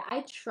succeed,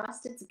 I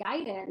trust its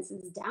guidance,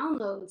 its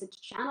downloads, its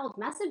channeled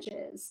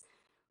messages,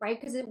 right?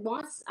 Because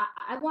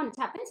I want to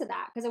tap into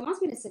that because it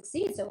wants me to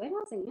succeed. So it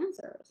has the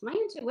answers. My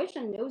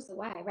intuition knows the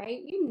way,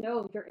 right? You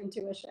know your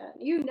intuition.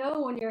 You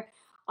know when you're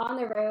on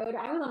the road.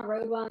 I was on a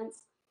road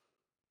once.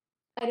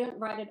 I don't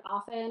ride it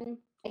often.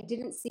 I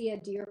didn't see a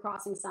deer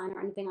crossing sign or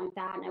anything like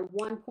that. And at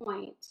one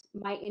point,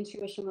 my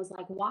intuition was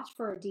like, watch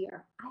for a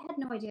deer. I had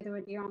no idea there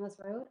were deer on this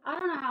road. I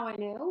don't know how I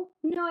knew.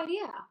 No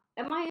idea.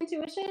 And my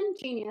intuition,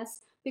 genius,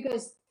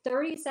 because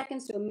 30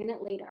 seconds to a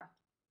minute later,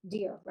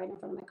 deer right in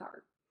front of my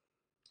car.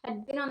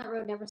 I'd been on that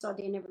road, never saw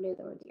deer, never knew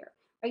there were deer.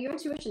 Right? Your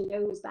intuition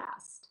knows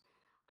best.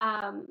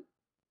 Um,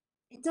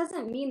 it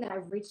doesn't mean that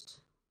I've reached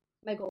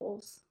my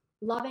goals.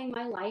 Loving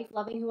my life,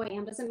 loving who I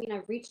am, doesn't mean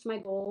I've reached my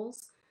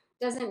goals,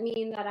 doesn't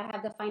mean that I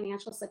have the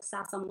financial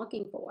success I'm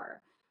looking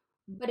for.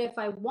 But if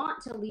I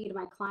want to lead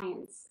my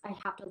clients, I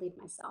have to lead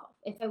myself.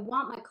 If I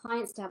want my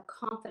clients to have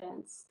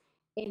confidence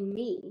in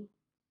me,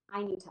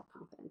 I need to have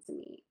confidence in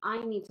me.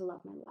 I need to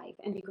love my life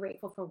and be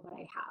grateful for what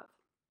I have.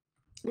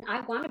 And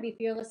I want to be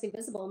fearlessly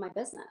visible in my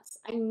business.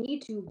 I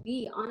need to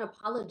be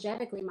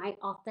unapologetically my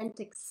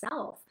authentic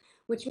self,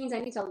 which means I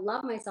need to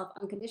love myself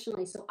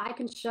unconditionally so I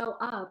can show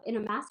up in a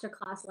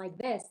masterclass like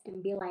this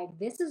and be like,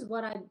 this is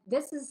what I'm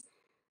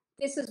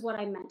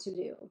meant to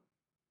do.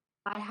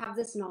 I have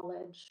this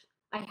knowledge.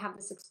 I have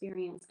this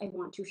experience. I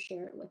want to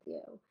share it with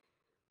you.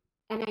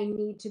 And I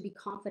need to be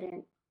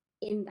confident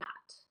in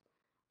that.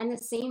 And the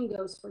same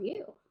goes for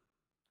you.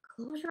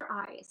 Close your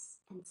eyes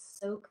and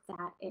soak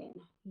that in.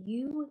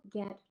 You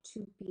get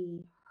to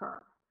be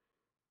her,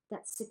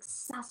 that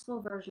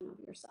successful version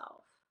of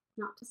yourself.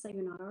 Not to say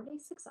you're not already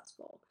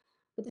successful,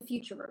 but the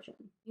future version.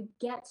 You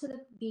get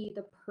to be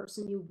the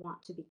person you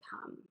want to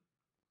become.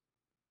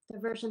 The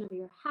version of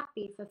your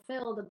happy,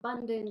 fulfilled,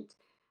 abundant,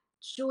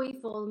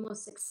 joyful,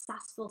 most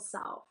successful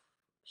self.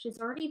 She's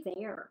already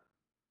there.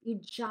 You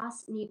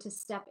just need to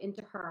step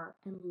into her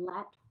and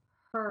let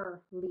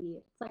her lead.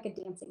 It's like a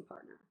dancing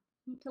partner.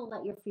 You need to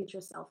let your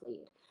future self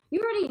lead.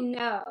 You already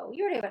know,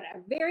 you already have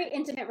a very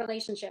intimate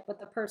relationship with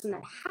the person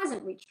that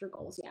hasn't reached your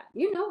goals yet.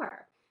 You know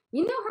her.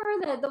 You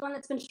know her, the one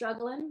that's been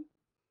struggling.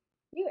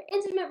 Your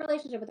intimate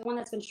relationship with the one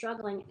that's been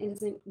struggling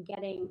isn't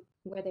getting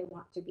where they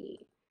want to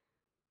be.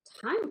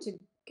 Time to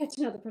get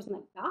to know the person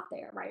that got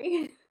there,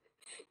 right?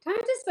 Time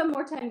to spend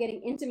more time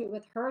getting intimate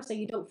with her so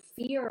you don't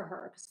fear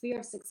her, because fear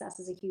of success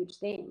is a huge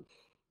thing.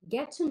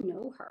 Get to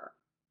know her.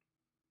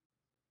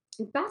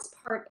 The best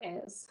part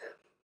is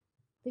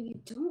that you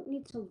don't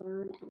need to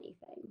learn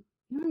anything.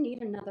 You don't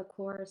need another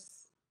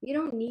course. You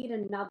don't need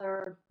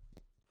another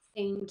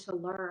thing to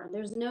learn.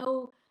 There's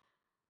no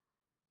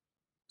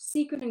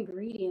secret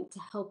ingredient to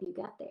help you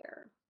get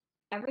there.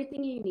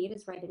 Everything you need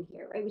is right in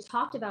here, right? We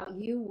talked about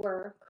you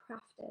were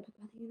crafted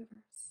by the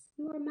universe.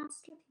 You were a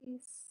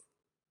masterpiece.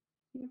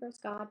 Universe,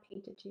 God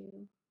painted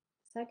you.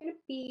 It's not going to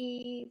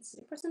be, this is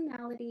your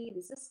personality,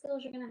 these are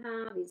skills you're going to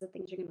have, these are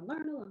things you're going to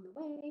learn along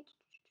the way,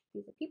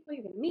 these are people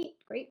you're going to meet.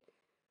 Great.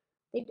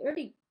 They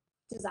already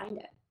designed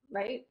it,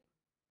 right?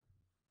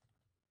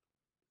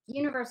 The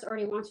universe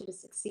already wants you to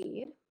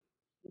succeed.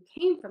 You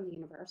came from the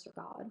universe or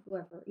God,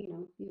 whoever,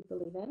 you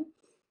believe in.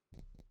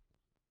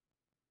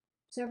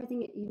 So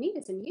everything you need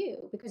is in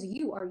you because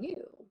you are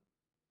you.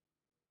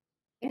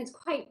 And it's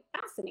quite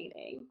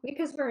fascinating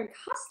because we're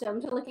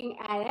accustomed to looking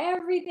at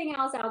everything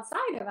else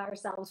outside of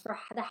ourselves for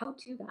the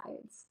how-to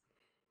guides,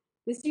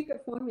 the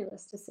secret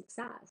formulas to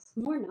success,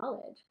 more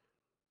knowledge.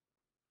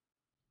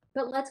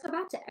 But let's go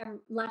back to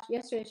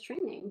yesterday's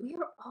training. We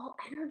are all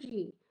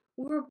energy.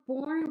 We were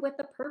born with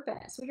a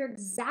purpose. We are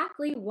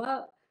exactly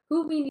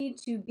who we need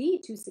to be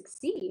to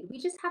succeed. We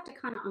just have to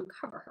kind of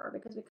uncover her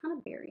because we kind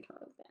of buried her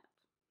a bit.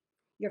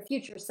 Your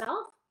future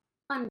self,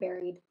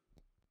 unburied.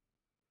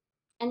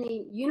 And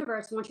the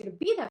universe wants you to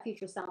be that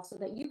future self so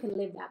that you can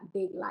live that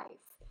big life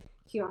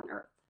here on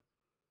earth.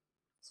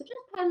 So just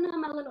putting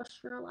on my little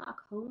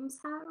Sherlock Holmes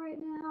hat right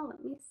now.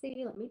 Let me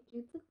see. Let me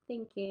do the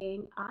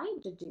thinking. I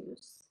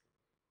deduce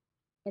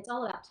it's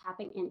all about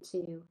tapping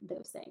into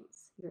those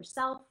things.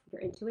 Yourself,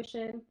 your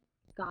intuition,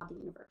 God, the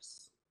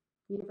universe,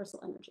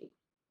 universal energy.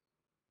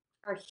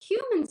 Our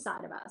human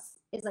side of us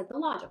is like the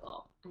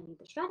logical. I need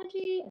the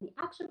strategy and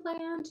the action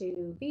plan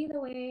to be the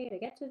way to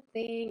get to the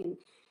thing and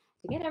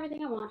to get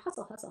everything I want.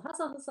 Hustle, hustle,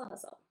 hustle, hustle,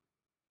 hustle.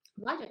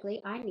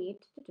 Logically, I need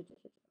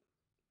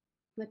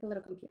like a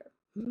little computer.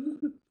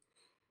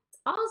 It's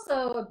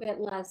also a bit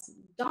less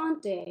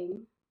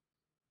daunting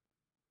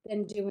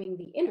than doing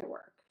the inner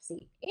work.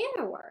 See,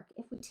 inner work,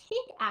 if we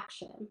take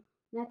action,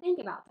 now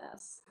think about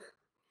this.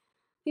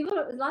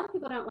 A lot of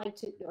people don't like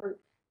to, or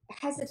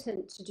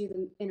hesitant to do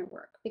the inner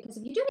work because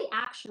if you do the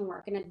action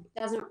work and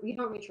you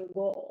don't reach your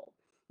goal,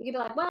 you can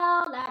be like,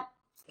 well,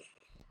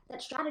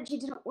 that strategy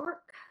didn't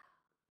work.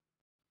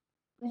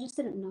 I just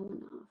didn't know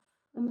enough.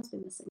 I must be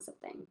missing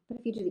something. But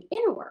if you do the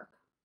inner work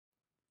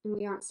and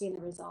we aren't seeing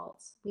the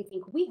results, we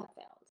think we have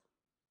failed,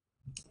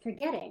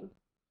 forgetting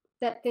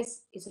that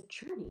this is a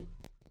journey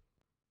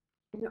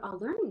and there are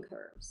learning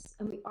curves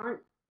and we aren't,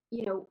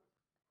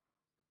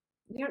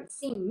 we aren't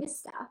seeing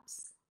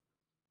missteps.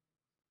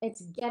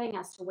 It's getting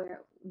us to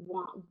where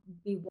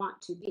we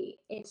want to be.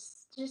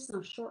 It's just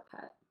no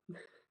shortcut.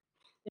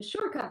 The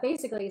shortcut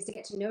basically is to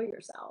get to know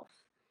yourself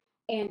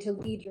and to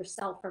lead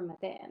yourself from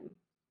within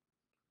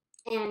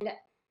and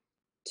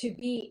to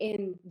be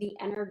in the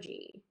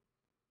energy,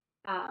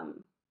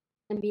 um,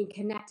 and being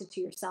connected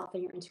to yourself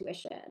and your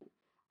intuition.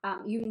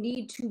 You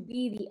need to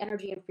be the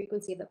energy and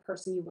frequency of the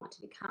person you want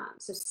to become.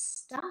 So,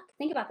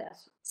 think about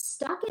this,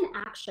 stuck in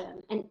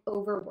action and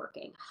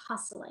overworking,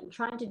 hustling,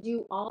 trying to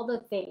do all the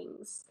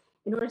things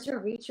in order to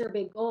reach your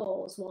big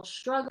goals while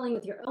struggling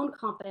with your own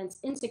confidence,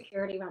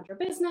 insecurity around your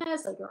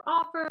business, like your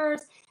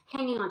offers,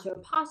 hanging on to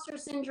imposter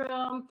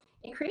syndrome.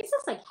 It creates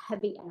this like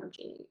heavy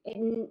energy.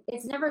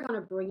 It's never going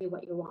to bring you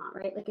what you want,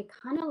 right? Like, you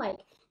kind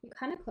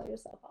of close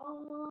yourself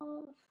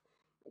off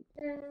like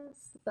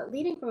this, but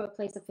leading from a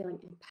place of feeling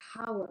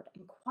empowered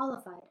and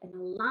qualified and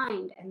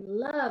aligned and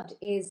loved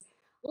is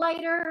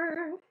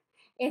lighter.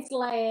 It's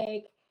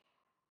like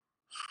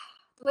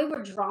the way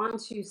we're drawn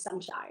to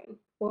sunshine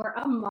or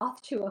a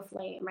moth to a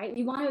flame, right?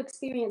 We want to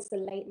experience the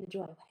light and the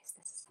joy. What is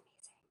this? Is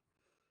amazing.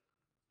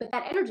 But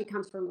that energy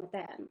comes from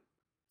within.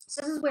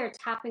 So this is where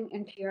tapping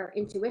into your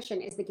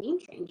intuition is the game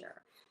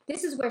changer.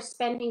 This is where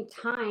spending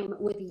time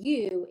with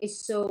you is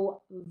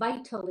so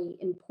vitally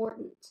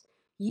important.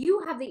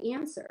 You have the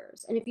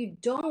answers. And if you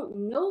don't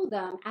know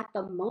them at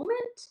the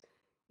moment,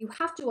 you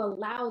have to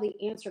allow the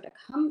answer to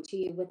come to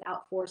you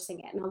without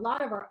forcing it. And a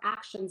lot of our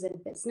actions in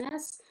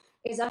business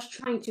is us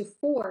trying to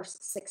force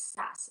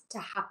success to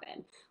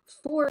happen,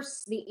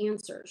 force the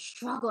answers,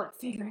 struggle at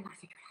figuring out,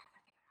 I'm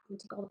gonna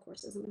take all the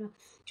courses, I'm gonna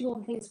do all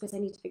the things because I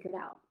need to figure it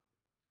out.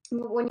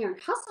 When you're in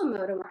hustle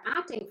mode and we're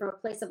acting from a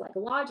place of like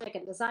logic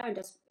and desire and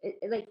just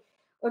like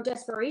or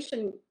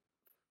desperation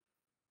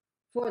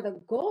for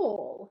the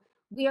goal,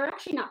 we are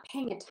actually not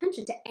paying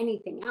attention to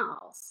anything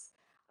else.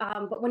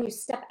 But when you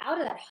step out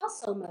of that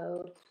hustle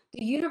mode,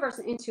 the universe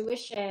and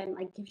intuition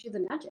like gives you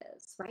the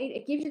nudges, right?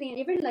 It gives you the you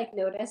ever like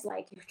notice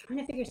like you're trying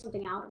to figure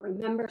something out or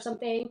remember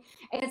something,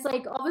 and it's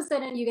like all of a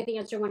sudden you get the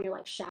answer when you're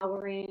like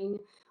showering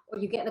or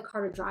you get in the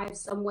car to drive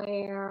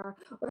somewhere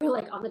or you're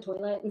like on the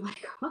toilet and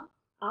like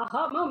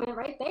aha moment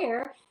right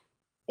there.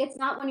 It's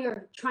not when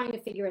you're trying to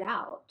figure it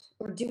out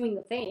or doing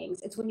the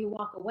things. It's when you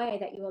walk away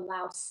that you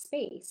allow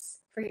space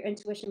for your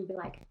intuition to be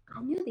like,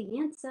 I knew the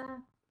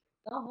answer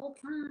the whole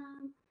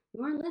time.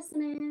 You weren't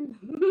listening.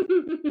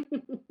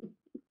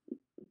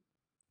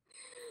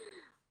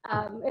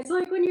 It's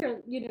like when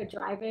you're,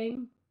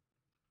 driving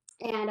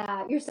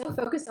and you're so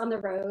focused on the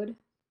road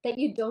that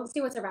you don't see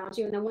what's around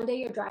you. And then one day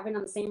you're driving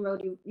on the same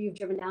road you've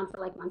driven down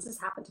for like months. This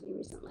happened to me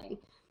recently.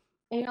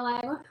 And you're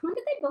like, when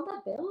did they build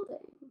that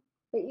building?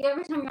 But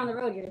every time you're on the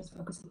road, you're just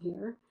focusing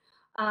here.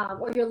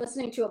 Or you're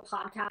listening to a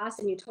podcast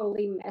and you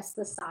totally miss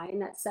the sign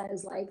that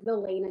says like the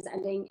lane is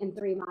ending in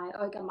 3 mile,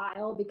 like a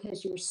mile,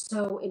 because you're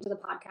so into the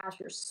podcast.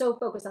 You're so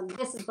focused on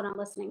this is what I'm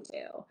listening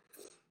to.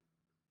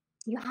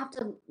 You have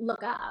to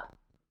look up.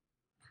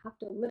 You have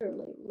to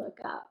literally look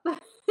up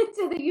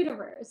to the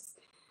universe.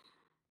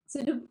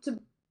 So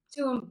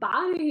to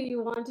embody who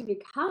you want to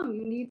become,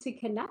 you need to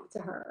connect to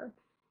her.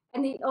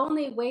 And the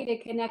only way to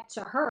connect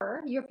to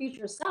her, your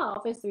future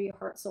self, is through your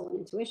heart, soul, and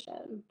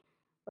intuition,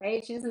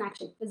 right? She doesn't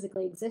actually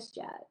physically exist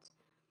yet.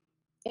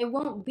 It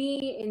won't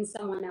be in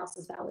someone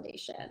else's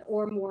validation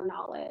or more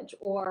knowledge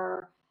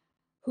or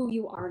who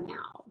you are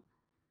now.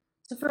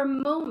 So, for a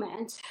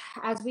moment,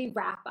 as we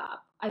wrap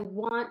up, I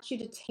want you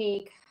to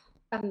take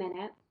a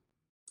minute.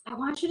 I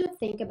want you to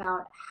think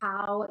about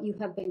how you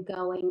have been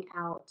going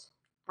out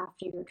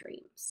after your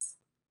dreams.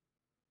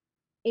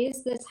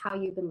 Is this how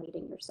you've been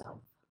leading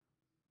yourself?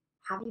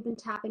 Have you been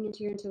tapping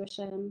into your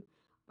intuition?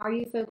 Are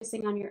you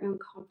focusing on your own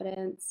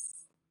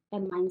confidence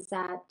and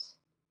mindset?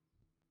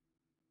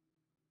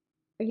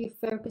 Are you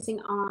focusing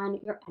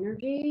on your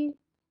energy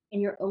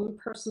and your own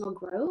personal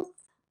growth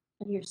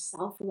and your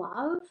self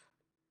love?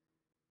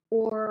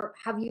 Or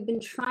have you been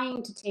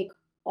trying to take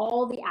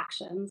all the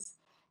actions,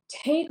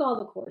 take all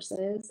the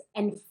courses,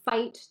 and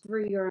fight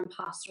through your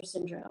imposter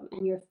syndrome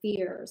and your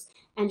fears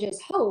and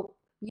just hope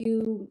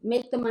you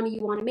make the money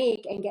you want to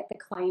make and get the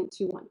clients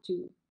you want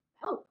to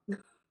help?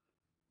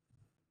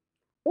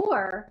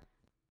 Or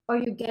are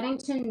you getting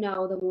to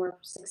know the more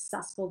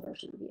successful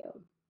version of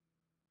you?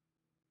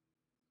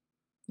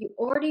 You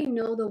already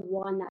know the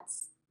one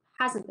that's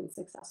hasn't been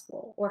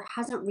successful or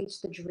hasn't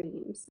reached the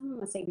dreams. I don't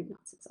want to say you're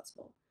not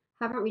successful,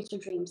 haven't reached the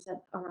dreams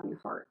that are on your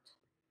heart.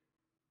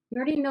 You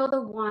already know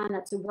the one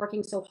that's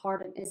working so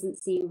hard and isn't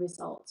seeing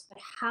results, but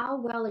how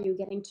well are you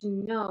getting to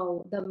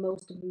know the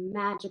most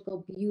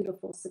magical,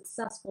 beautiful,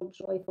 successful,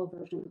 joyful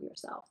version of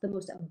yourself, the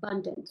most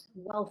abundant,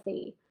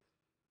 wealthy,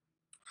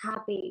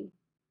 happy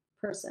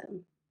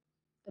person,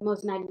 the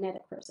most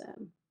magnetic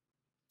person?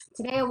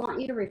 Today, I want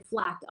you to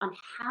reflect on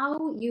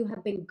how you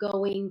have been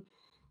going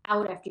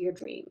out after your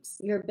dreams,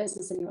 your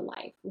business, and your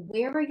life.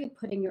 Where are you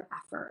putting your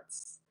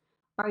efforts?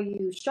 Are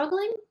you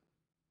struggling?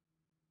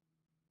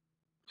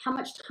 How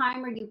much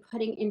time are you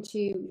putting into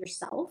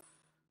yourself,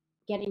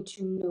 getting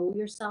to know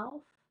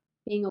yourself,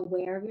 being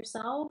aware of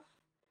yourself?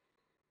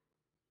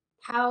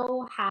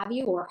 How have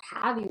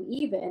you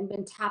even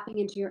been tapping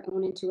into your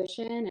own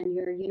intuition and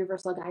your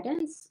universal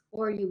guidance,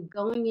 or are you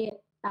going it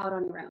out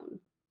on your own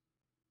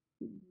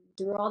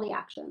through all the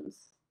actions,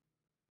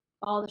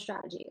 all the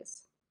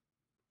strategies?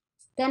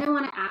 Then I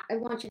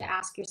want you to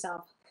ask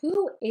yourself,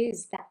 who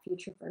is that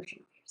future version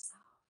of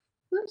yourself?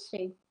 Who is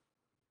she?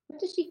 What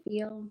does she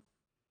feel?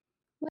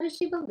 What does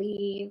she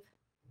believe?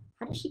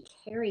 How does she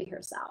carry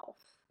herself?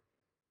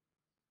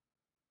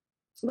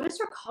 What is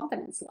her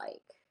confidence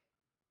like?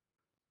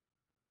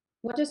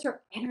 What does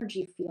her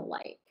energy feel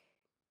like?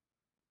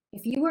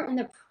 If you were in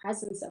the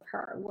presence of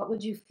her, what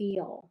would you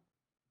feel?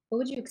 What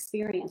would you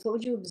experience? What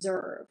would you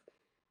observe?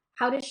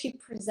 How does she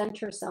present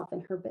herself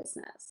in her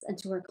business and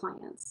to her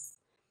clients?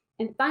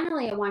 And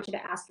finally, I want you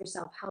to ask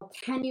yourself, how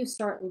can you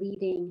start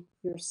leading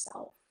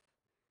yourself?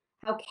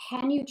 How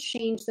can you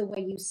change the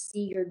way you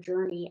see your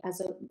journey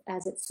as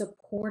it's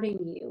supporting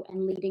you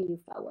and leading you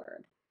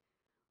forward?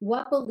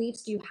 What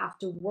beliefs do you have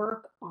to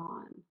work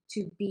on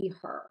to be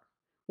her?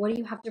 What do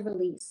you have to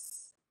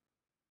release?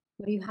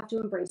 What do you have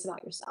to embrace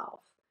about yourself?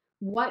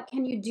 What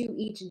can you do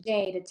each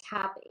day to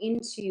tap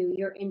into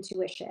your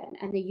intuition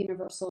and the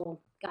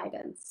universal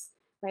guidance,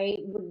 right?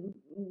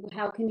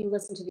 How can you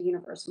listen to the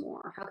universe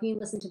more? How can you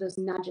listen to those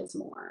nudges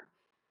more?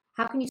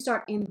 How can you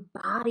start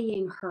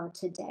embodying her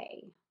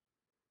today?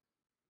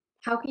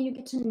 How can you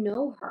get to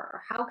know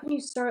her? How can you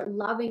start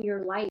loving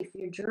your life,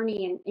 your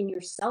journey, and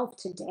yourself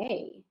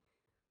today?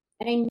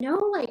 And I know,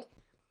 like,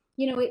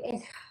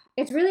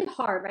 it's really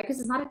hard, right? Because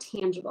it's not a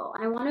tangible.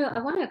 And I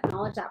want to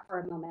acknowledge that for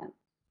a moment.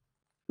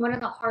 One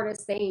of the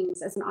hardest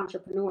things as an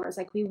entrepreneur is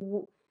like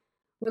we're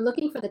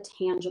looking for the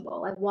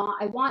tangible.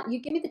 I want you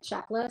give me the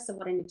checklist of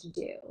what I need to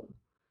do,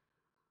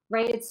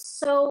 right? It's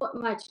so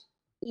much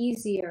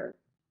easier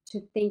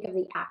to think of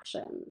the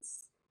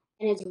actions.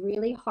 And it's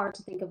really hard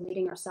to think of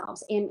leading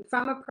ourselves. And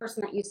from a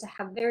person that used to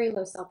have very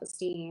low self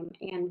esteem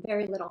and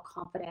very little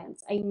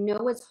confidence, I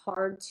know it's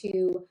hard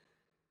to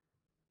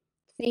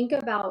think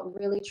about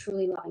really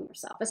truly loving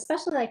yourself,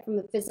 especially like from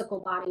the physical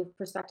body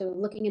perspective of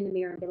looking in the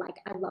mirror and be like,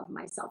 I love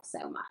myself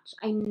so much.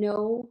 I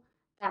know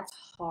that's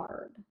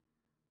hard.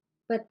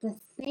 But the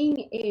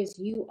thing is,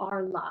 you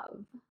are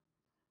love.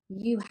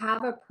 You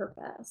have a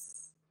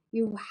purpose.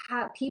 You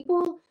have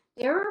people,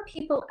 there are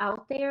people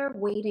out there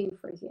waiting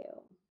for you.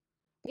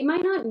 They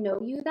might not know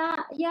you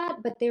that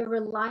yet, but they're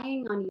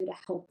relying on you to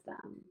help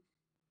them.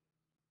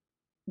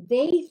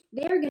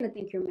 They're going to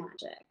think you're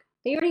magic.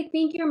 They already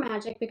think you're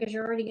magic because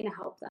you're already going to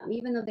help them,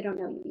 even though they don't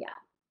know you yet.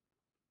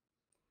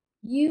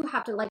 You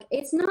have to, like,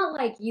 it's not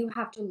like you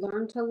have to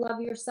learn to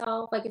love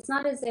yourself. Like, it's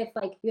not as if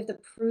like you have to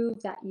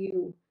prove that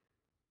you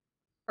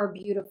are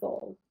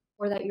beautiful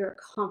or that you're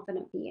a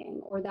confident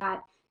being or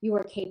that you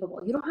are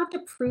capable. You don't have to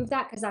prove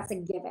that because that's a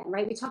given,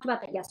 right? We talked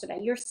about that yesterday.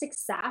 Your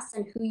success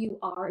and who you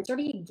are, it's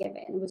already a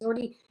given. You're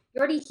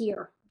already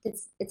here.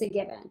 It's a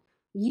given.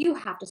 You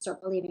have to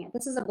start believing it.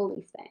 This is a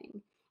belief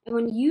thing. And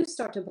when you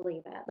start to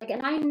believe it, like,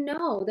 and I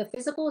know the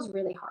physical is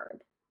really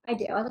hard. I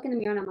do. I look in the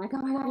mirror and I'm like,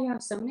 oh my God, you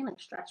have so many like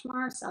stretch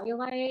marks,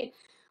 cellulite,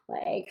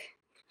 like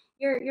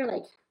you're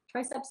like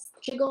triceps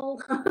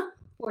jiggle.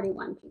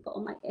 41 people.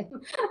 I'm like,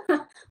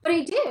 but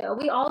I do.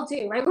 We all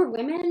do, right? We're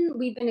women.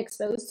 We've been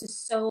exposed to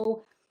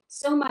so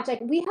much.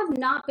 Like, we have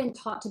not been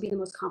taught to be the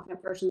most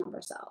confident version of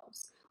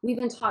ourselves. We've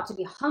been taught to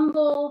be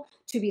humble,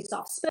 to be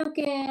soft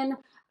spoken,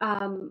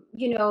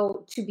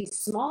 to be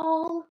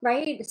small,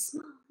 right?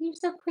 Small. You're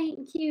so quaint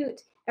and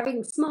cute.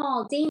 Everything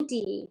small,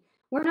 dainty.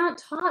 We're not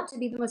taught to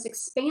be the most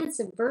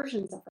expansive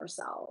versions of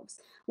ourselves.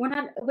 We're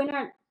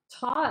not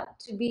taught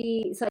to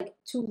be, it's like,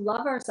 to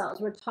love ourselves.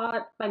 We're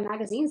taught by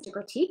magazines to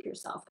critique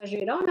yourself because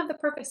you don't have the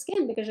perfect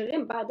skin because you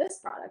didn't buy this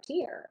product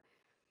here.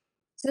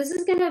 So this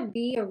is going to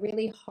be a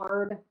really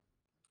hard,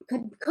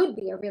 could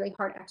be a really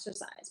hard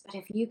exercise. But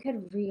if you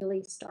could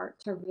really start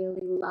to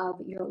really love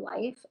your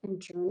life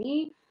and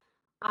journey,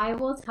 I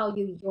will tell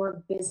you,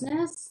 your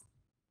business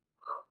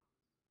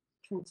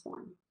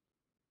transform.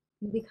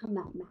 You become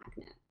that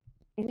magnet.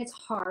 And it's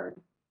hard.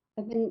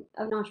 I've been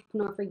an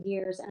entrepreneur for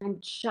years and I'm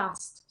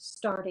just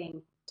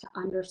starting to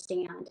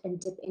understand and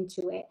dip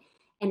into it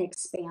and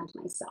expand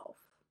myself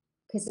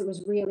because it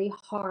was really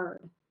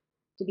hard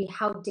to be,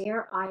 how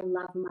dare I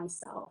love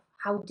myself?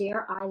 How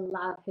dare I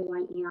love who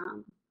I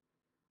am?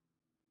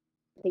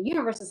 The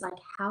universe is like,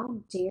 how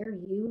dare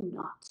you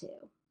not to?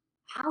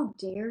 How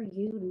dare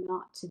you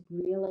not to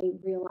really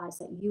realize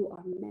that you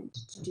are meant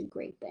to do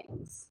great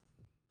things?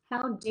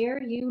 How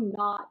dare you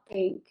not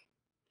think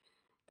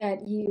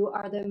that you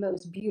are the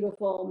most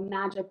beautiful,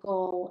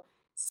 magical,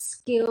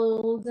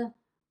 skilled,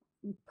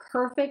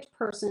 perfect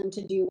person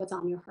to do what's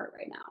on your heart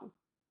right now?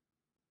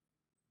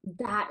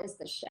 That is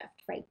the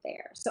shift right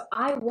there. So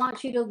I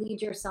want you to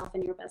lead yourself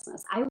in your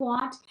business. I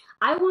want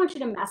you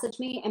to message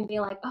me and be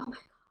like, oh my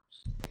gosh,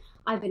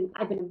 I've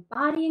been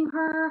embodying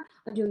her,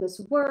 I'm doing this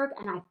work,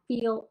 and I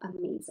feel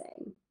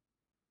amazing.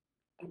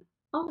 And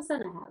all of a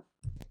sudden I have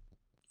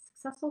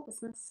successful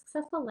business,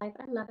 successful life.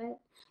 I love it.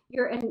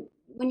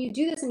 When you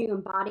do this and you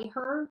embody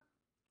her,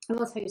 I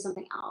will tell you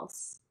something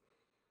else.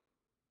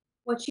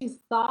 What you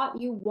thought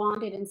you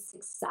wanted in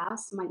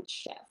success might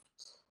shift.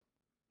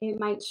 It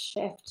might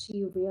shift to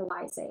you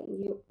realizing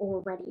you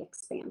already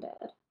expanded.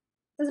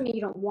 Doesn't mean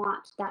you don't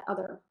want that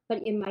other,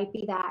 but it might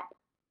be that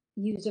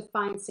you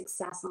define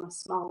success on a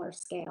smaller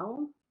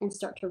scale and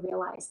start to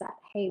realize that,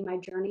 hey, my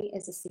journey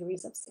is a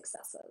series of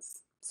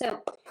successes.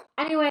 So,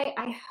 anyway,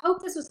 I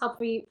hope this was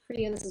helpful for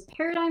you. This is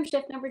paradigm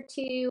shift number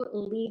 2,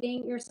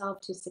 leading yourself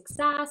to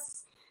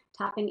success,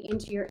 tapping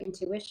into your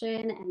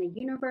intuition and the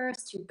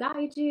universe to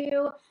guide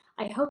you.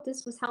 I hope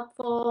this was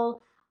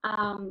helpful.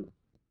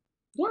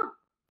 Yeah.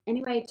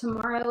 Anyway,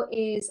 tomorrow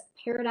is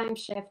paradigm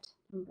shift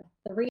number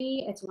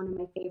 3. It's one of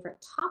my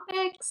favorite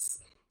topics.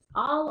 It's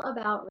all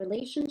about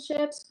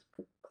relationships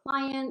with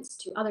clients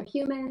to other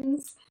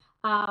humans,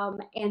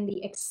 and the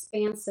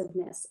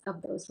expansiveness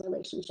of those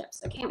relationships.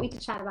 So I can't wait to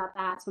chat about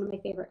that. It's one of my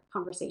favorite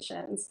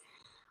conversations.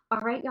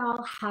 All right,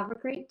 y'all, have a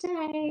great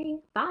day.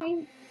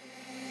 Bye.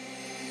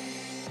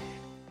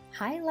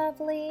 Hi,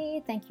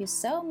 lovely. Thank you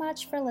so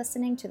much for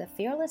listening to the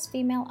Fearless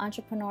Female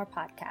Entrepreneur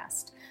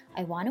podcast.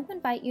 I want to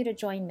invite you to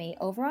join me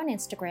over on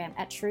Instagram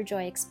at True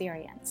Joy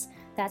Experience.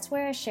 That's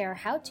where I share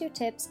how-to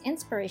tips,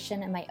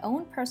 inspiration, and my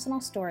own personal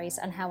stories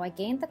on how I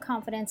gained the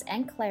confidence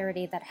and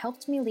clarity that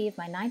helped me leave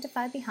my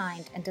 9-to-5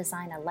 behind and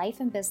design a life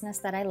and business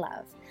that I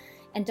love.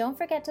 And don't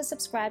forget to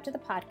subscribe to the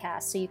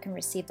podcast so you can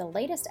receive the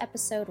latest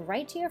episode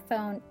right to your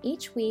phone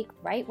each week,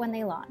 right when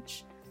they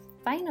launch.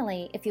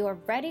 Finally, if you are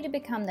ready to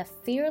become the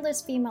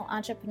fearless female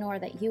entrepreneur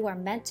that you are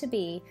meant to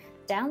be,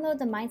 download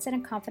the Mindset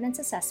and Confidence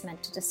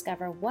Assessment to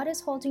discover what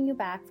is holding you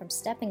back from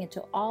stepping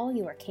into all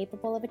you are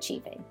capable of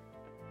achieving.